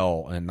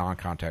ACL in a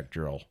non-contact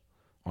drill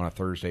on a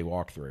Thursday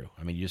walkthrough.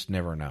 I mean, you just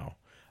never know.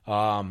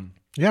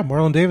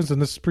 Marlon Davidson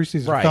this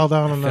preseason fell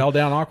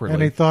down awkwardly,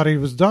 and he thought he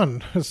was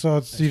done.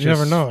 So you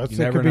never know. It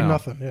could be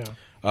nothing. Yeah.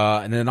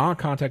 And the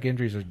non-contact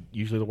injuries are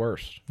usually the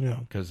worst. Yeah,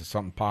 because it's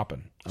something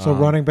popping. So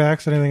running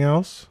backs, anything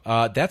else?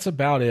 That's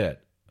about it,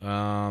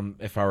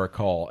 if I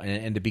recall.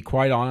 And to be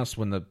quite honest,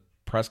 when the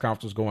press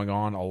conference was going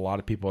on, a lot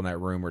of people in that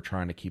room were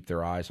trying to keep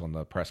their eyes on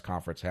the press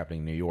conference happening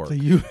in New York. The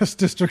U.S.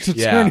 District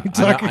Attorney.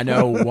 I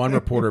know one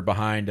reporter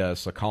behind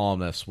us, a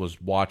columnist, was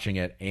watching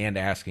it and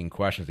asking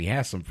questions. He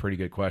asked some pretty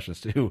good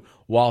questions, too,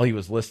 while he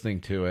was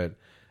listening to it.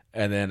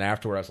 And then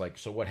afterward, I was like,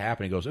 so what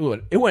happened? He goes, ooh,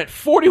 it went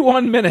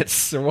 41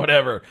 minutes or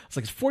whatever. It's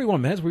like, it's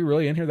 41 minutes? Were we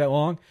really in here that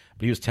long?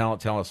 But he was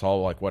telling us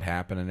all like what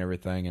happened and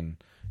everything and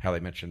how they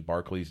mentioned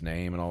Barkley's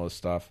name and all this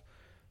stuff.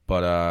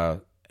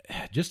 But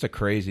just a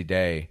crazy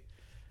day.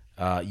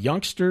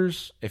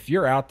 Youngsters, if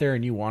you're out there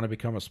and you want to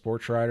become a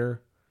sports writer,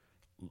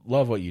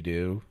 love what you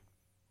do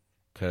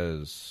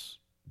because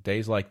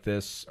days like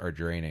this are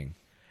draining.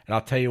 And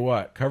I'll tell you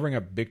what, covering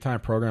a big-time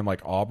program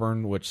like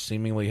Auburn, which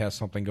seemingly has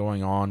something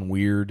going on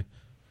weird,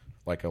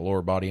 like a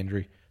lower body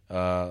injury,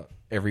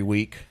 every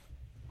week,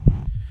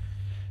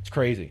 It's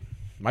crazy.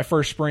 My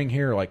first spring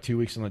here, like 2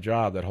 weeks on the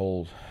job, that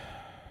whole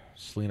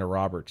Selena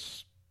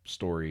Roberts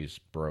stories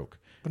broke.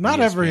 But not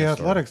The every ESPN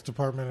athletics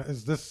department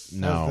is this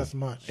No. has this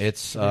much.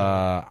 It's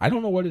I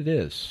don't know what it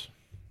is.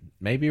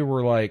 Maybe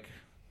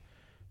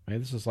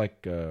this is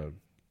like a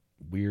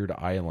weird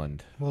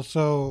island. Well,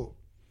 so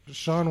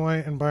Sean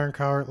White and Byron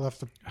Cowart left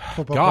the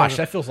football. Gosh,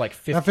 that feels like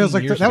 15 that feels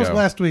like years that was ago.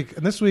 last week.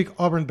 And this week,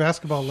 Auburn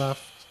basketball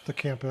left the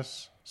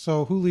campus.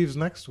 So who leaves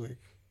next week?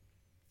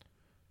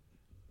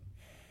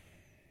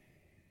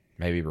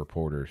 Maybe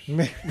reporters.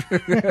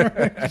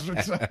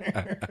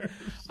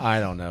 I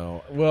don't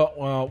know.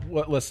 Well,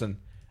 listen.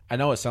 I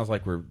know it sounds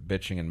like we're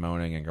bitching and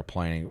moaning and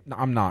complaining. No,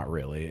 I'm not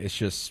really. It's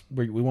just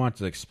we want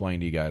to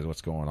explain to you guys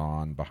what's going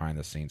on behind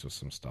the scenes with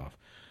some stuff.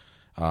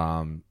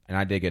 And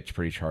I did get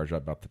pretty charged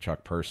up about the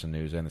Chuck Person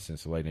news and the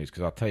Cincinnati news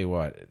because I'll tell you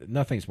what,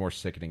 nothing's more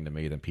sickening to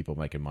me than people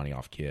making money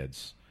off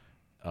kids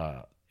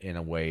in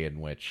a way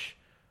in which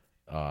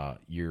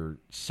you're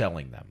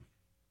selling them.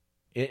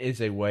 It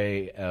is a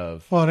way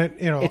of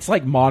it's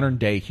like modern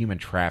day human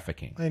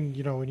trafficking. And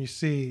when you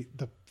see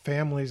the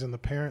families and the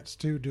parents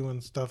too doing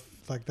stuff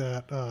like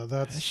that,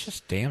 It's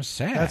just damn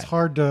sad. That's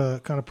hard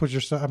to kind of put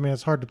yourself. I mean,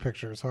 it's hard to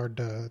picture. It's hard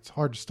to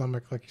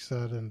stomach, like you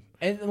said.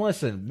 And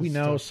listen, we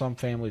know some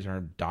families are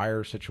in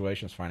dire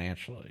situations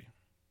financially.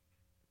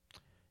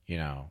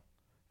 And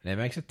it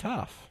makes it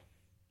tough.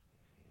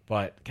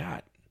 But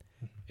God,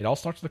 it all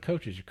starts with the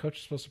coaches. Your coach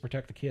is supposed to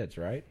protect the kids,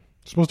 right?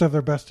 Supposed to have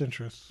their best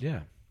interests. Yeah.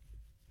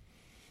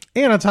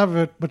 And on top of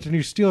it, but then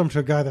you steal them to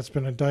a guy that's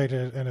been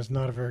indicted and is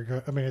not a very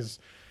good. I mean, is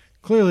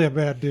clearly a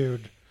bad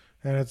dude,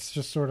 and it's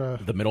just sort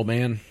of the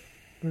middleman,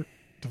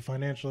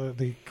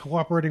 the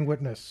cooperating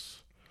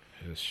witness.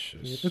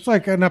 It's It's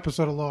like an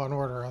episode of Law and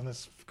Order on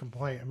this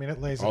complaint. I mean,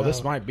 it lays. Oh, it this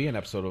out. might be an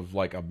episode of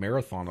like a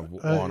marathon of Law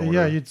and Order.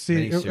 Yeah, you'd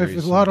see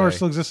if Law and Order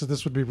still existed,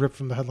 this would be ripped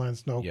from the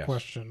headlines, no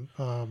question,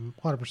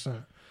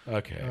 100%.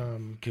 Okay.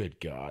 Good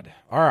God.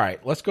 All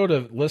right, let's go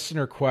to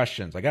listener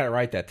questions. I got it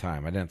right that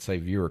time. I didn't say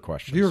viewer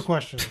questions. Viewer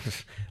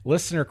questions.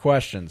 Listener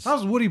questions.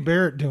 How's Woody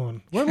Barrett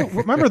doing?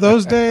 Remember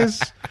those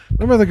days?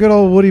 Remember the good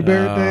old Woody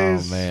Barrett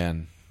days? Oh,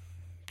 man.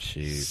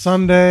 Jeez.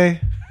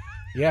 Sunday.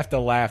 You have to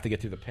laugh to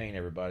get through the pain,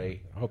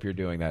 everybody. I hope you're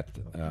doing that,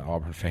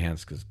 Auburn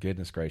fans, because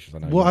goodness gracious.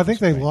 Well, I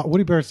think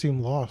Woody Barrett's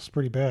team lost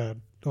pretty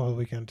bad over the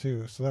weekend,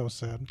 too, so that was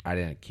sad. I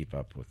didn't keep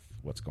up with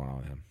what's going on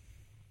with him.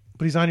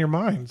 But he's on your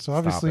mind, so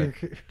obviously...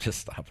 Just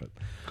stop it.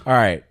 All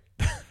right.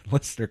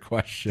 Listener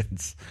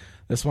questions.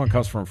 This one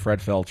comes from Fred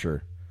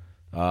Felcher.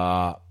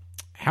 How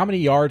many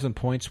yards and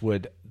points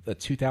would the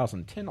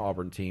 2010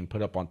 Auburn team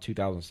put up on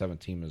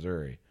 2017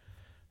 Missouri?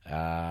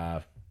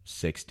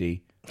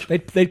 60.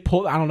 They'd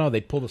pull. I don't know.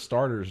 They'd pull the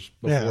starters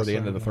before the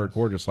end of the third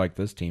quarter, just like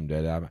this team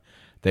did.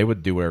 They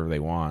would do whatever they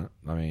want.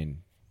 I mean,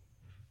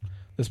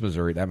 this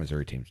Missouri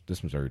team's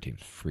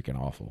freaking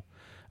awful.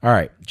 All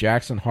right,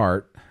 Jackson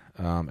Hart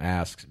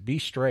asks, "Be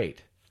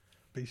straight.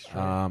 Be straight.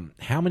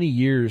 How many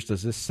years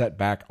does this set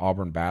back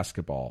Auburn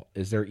basketball?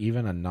 Is there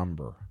even a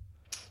number?"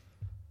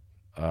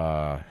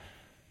 All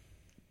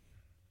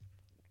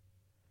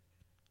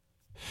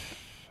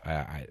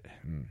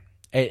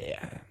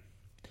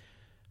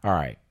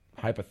right.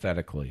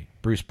 Hypothetically,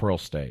 Bruce Pearl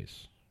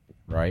stays,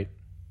 right?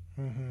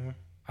 Mm-hmm.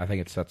 I think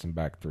it sets him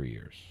back 3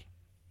 years.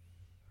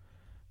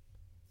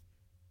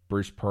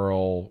 Bruce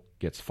Pearl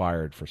gets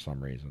fired for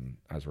some reason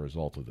as a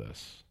result of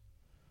this.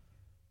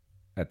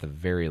 At the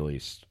very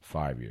least,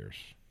 5 years.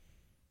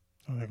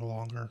 I think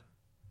longer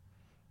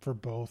for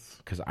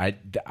both. Because I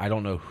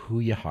don't know who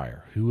you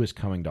hire. Who is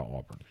coming to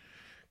Auburn?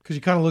 Because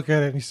you kind of look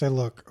at it and you say,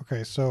 look,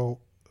 okay, so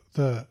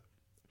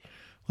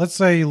let's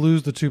say you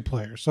lose the two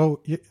players. So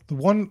the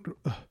one,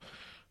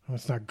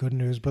 it's not good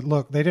news, but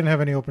look, they didn't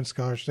have any open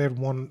scholarships. They had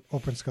one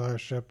open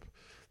scholarship.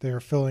 They were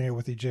filling it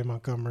with E.J.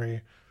 Montgomery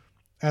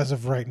as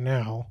of right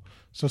now.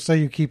 So say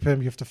you keep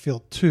him, you have to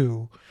field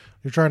two.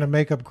 You're trying to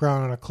make up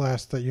ground on a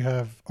class that you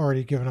have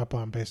already given up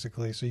on,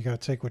 basically. So you got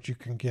to take what you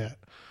can get.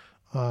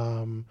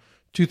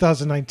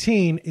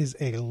 2019 is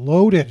a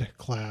loaded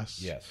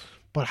class. Yes.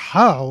 But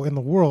how in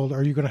the world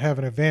are you going to have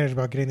an advantage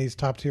about getting these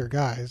top tier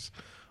guys?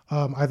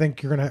 I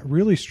think you're going to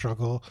really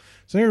struggle.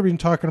 So you've been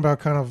talking about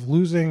kind of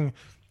losing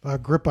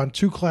grip on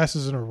two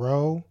classes in a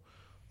row.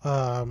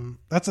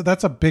 That's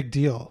a big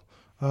deal.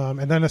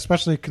 And then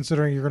especially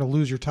considering you're going to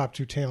lose your top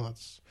two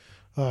talents.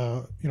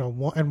 And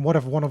what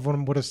if one of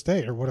them would have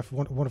stayed, or what if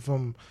one of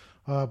them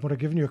would have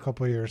given you a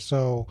couple of years?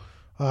 So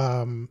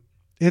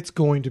it's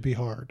going to be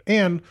hard.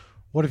 And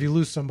what if you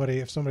lose somebody?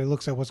 If somebody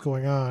looks at what's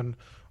going on,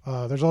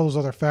 there's all those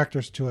other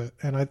factors to it.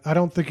 And I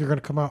don't think you're going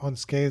to come out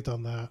unscathed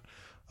on that.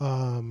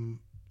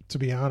 To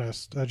be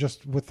honest,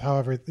 just with how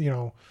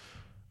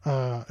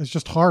it's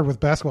just hard with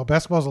basketball.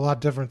 Basketball is a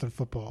lot different than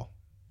football.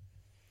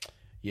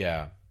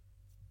 Yeah,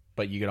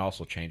 but you can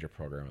also change a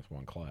program with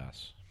one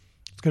class.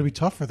 It's going to be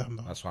tough for them,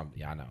 though. That's why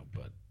I know,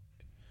 but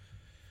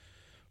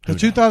the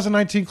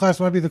 2019 class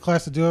might be the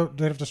class to do it.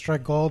 They'd have to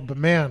strike gold, but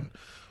man,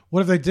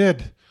 what if they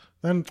did?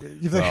 Then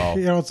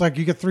it's like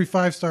you get 3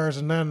 5-stars,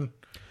 and then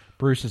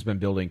Bruce has been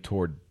building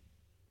toward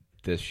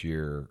this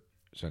year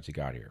since he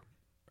got here.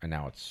 and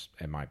now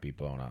it might be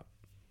blown up.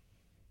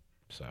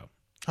 So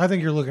I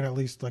think you're looking at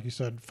least, like you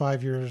said,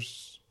 5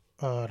 years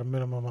at a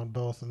minimum on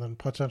both, and then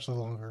potentially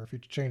longer if you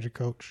change a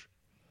coach.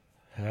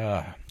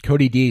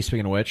 Cody D,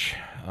 speaking of which,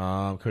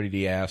 Cody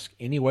D asked,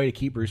 any way to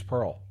keep Bruce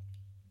Pearl?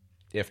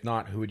 If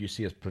not, who would you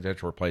see as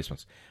potential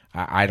replacements?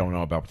 I don't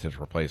know about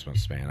potential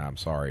replacements, man. I'm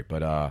sorry.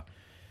 But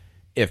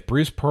if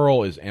Bruce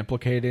Pearl is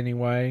implicated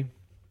anyway,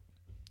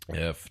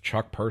 if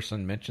Chuck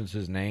Person mentions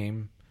his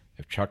name,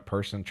 if Chuck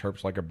Person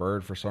chirps like a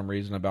bird for some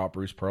reason about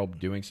Bruce Pearl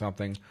doing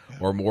something,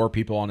 or more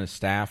people on his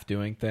staff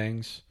doing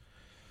things,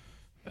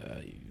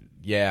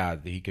 yeah,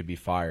 he could be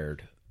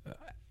fired.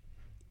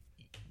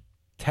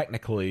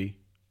 Technically,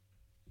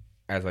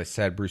 as I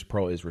said, Bruce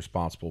Pearl is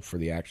responsible for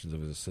the actions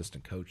of his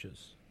assistant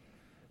coaches.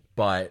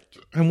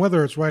 And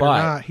whether it's right or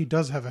not, he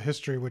does have a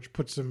history which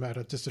puts him at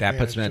a disadvantage.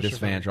 That puts him at a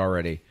disadvantage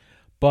already.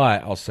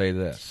 But I'll say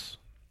this.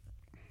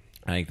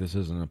 I think this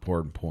is an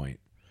important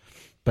point.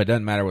 But it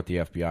doesn't matter what the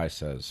FBI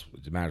says.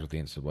 It matters what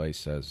the NCAA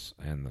says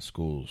and the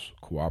schools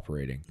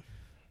cooperating.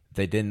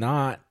 They did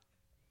not,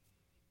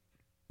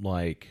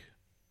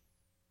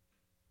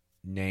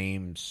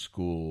 name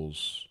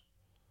schools.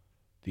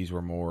 These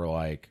were more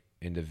like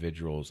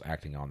individuals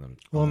acting on them.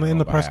 Well, in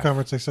the press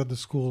conference, they said the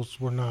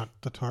schools were not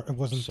the target. It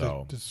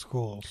wasn't the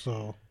school.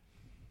 So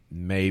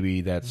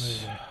maybe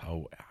that's.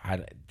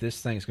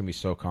 This thing's going to be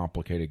so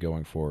complicated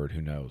going forward.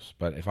 Who knows?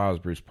 But if I was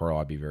Bruce Pearl,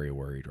 I'd be very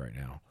worried right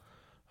now,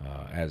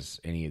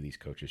 as any of these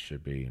coaches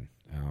should be.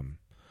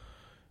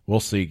 We'll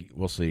see.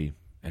 We'll see.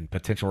 And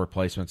potential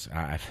replacements.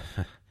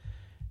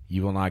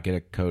 You will not get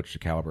a coach the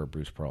caliber of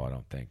Bruce Pearl, I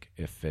don't think,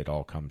 if it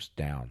all comes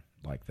down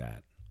like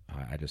that.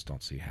 I just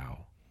don't see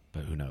how.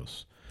 But who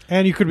knows?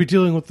 And you could be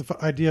dealing with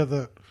the idea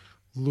that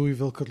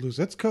Louisville could lose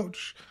its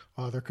coach.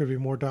 There could be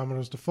more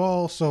dominoes to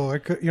fall. So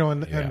it could,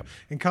 and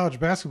in college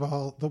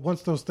basketball,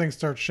 once those things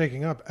start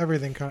shaking up,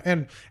 everything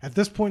and at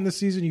this point in the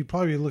season, you'd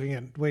probably be looking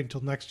at wait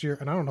until next year.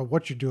 And I don't know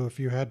what you do if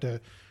you had to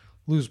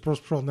lose Bruce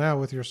Pearl now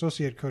with your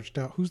associate coach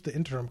down. Who's the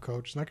interim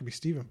coach? And that could be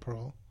Stephen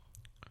Pearl.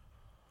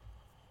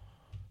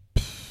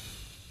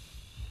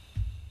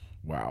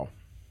 Wow.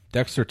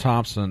 Dexter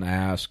Thompson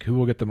asked, who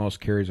will get the most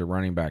carries at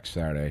running back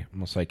Saturday? I'm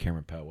going to say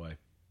Cameron Petway.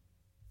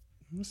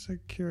 I'm going to say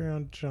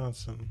Kerryon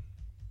Johnson.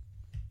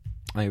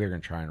 I think they're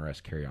going to try and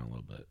rest Kerryon a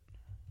little bit.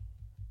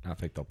 I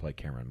think they'll play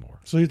Cameron more.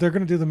 So they're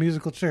going to do the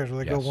musical chairs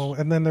where they go one,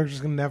 and then they're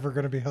just never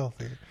going to be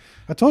healthy.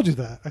 I told you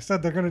that. I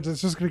said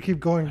it's just going to keep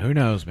going. Who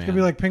knows, man? It's going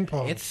to be like ping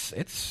pong.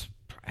 It's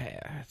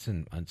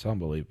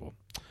unbelievable.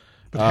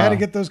 But had to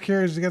get those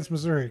carries against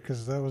Missouri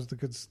because that was the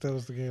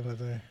game that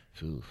day.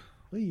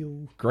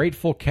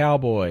 Grateful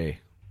Cowboy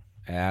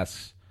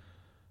asks,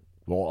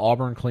 will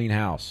Auburn clean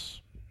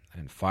house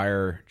and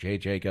fire Jay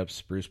Jacobs,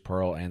 Bruce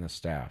Pearl, and the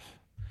staff?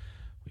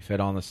 We've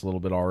hit on this a little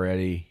bit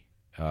already.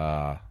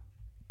 I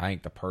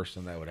think the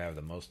person that would have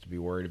the most to be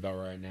worried about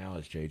right now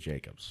is Jay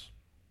Jacobs,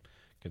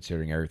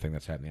 considering everything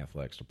that's happened in the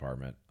athletics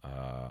department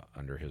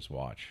under his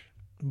watch.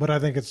 But I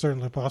think it's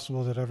certainly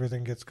possible that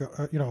everything gets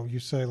you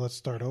say let's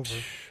start over.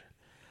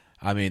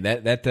 I mean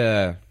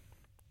that'd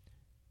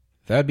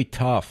be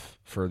tough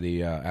for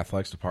the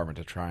athletics department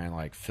to try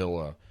and fill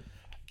a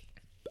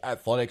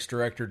athletics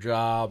director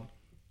job,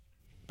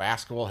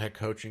 basketball head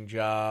coaching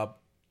job.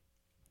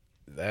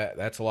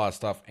 That's a lot of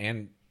stuff,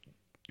 and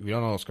we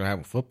don't know what's going to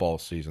happen with football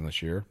season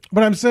this year.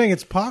 But I'm saying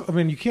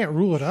you can't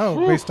rule it out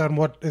based on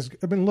what is.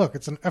 Look,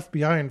 it's an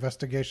FBI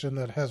investigation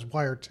that has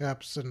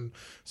wiretaps and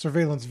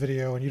surveillance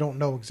video, and you don't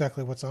know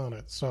exactly what's on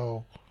it.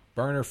 So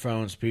burner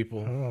phones,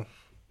 people.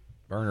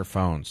 Burner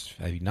phones.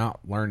 Have you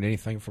not learned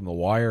anything from The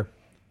Wire?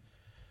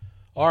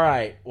 All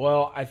right.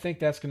 Well, I think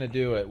that's going to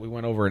do it. We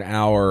went over an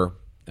hour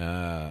in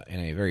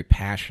a very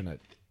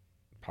passionate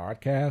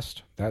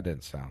podcast. That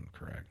didn't sound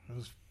correct. It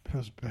was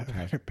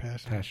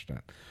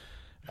passionate.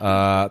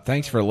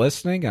 Thanks for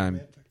listening.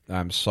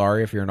 I'm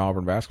sorry if you're an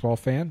Auburn basketball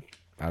fan.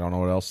 I don't know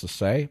what else to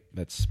say.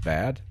 That's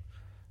bad.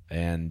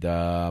 And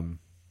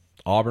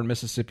Auburn,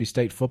 Mississippi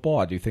State football,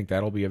 I do think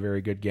that'll be a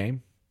very good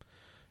game.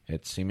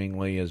 It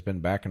seemingly has been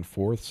back and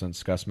forth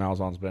since Gus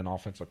Malzahn's been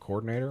offensive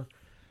coordinator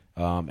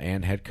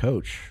and head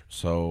coach.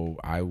 So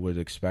I would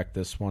expect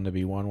this one to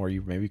be one where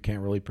you maybe can't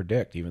really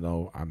predict, even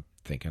though I'm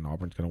thinking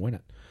Auburn's going to win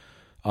it.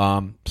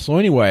 So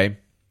anyway,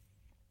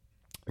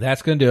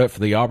 that's going to do it for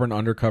the Auburn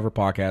Undercover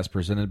podcast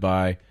presented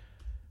by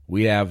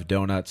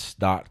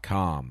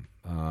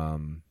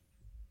WeHaveDonuts.com.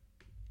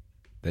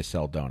 They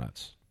sell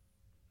donuts.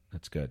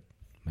 That's good.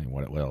 I mean,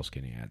 what else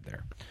can you add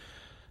there?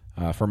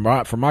 For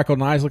Michael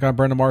Neislick, I'm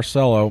Brendan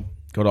Marcello.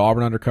 Go to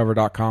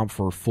auburnundercover.com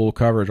for full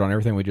coverage on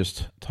everything we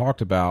just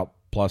talked about,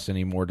 plus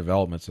any more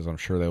developments, as I'm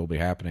sure they will be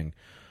happening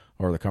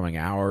over the coming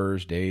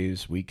hours,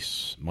 days,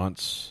 weeks,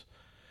 months,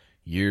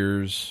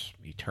 years,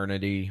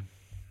 eternity.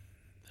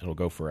 It'll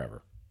go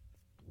forever.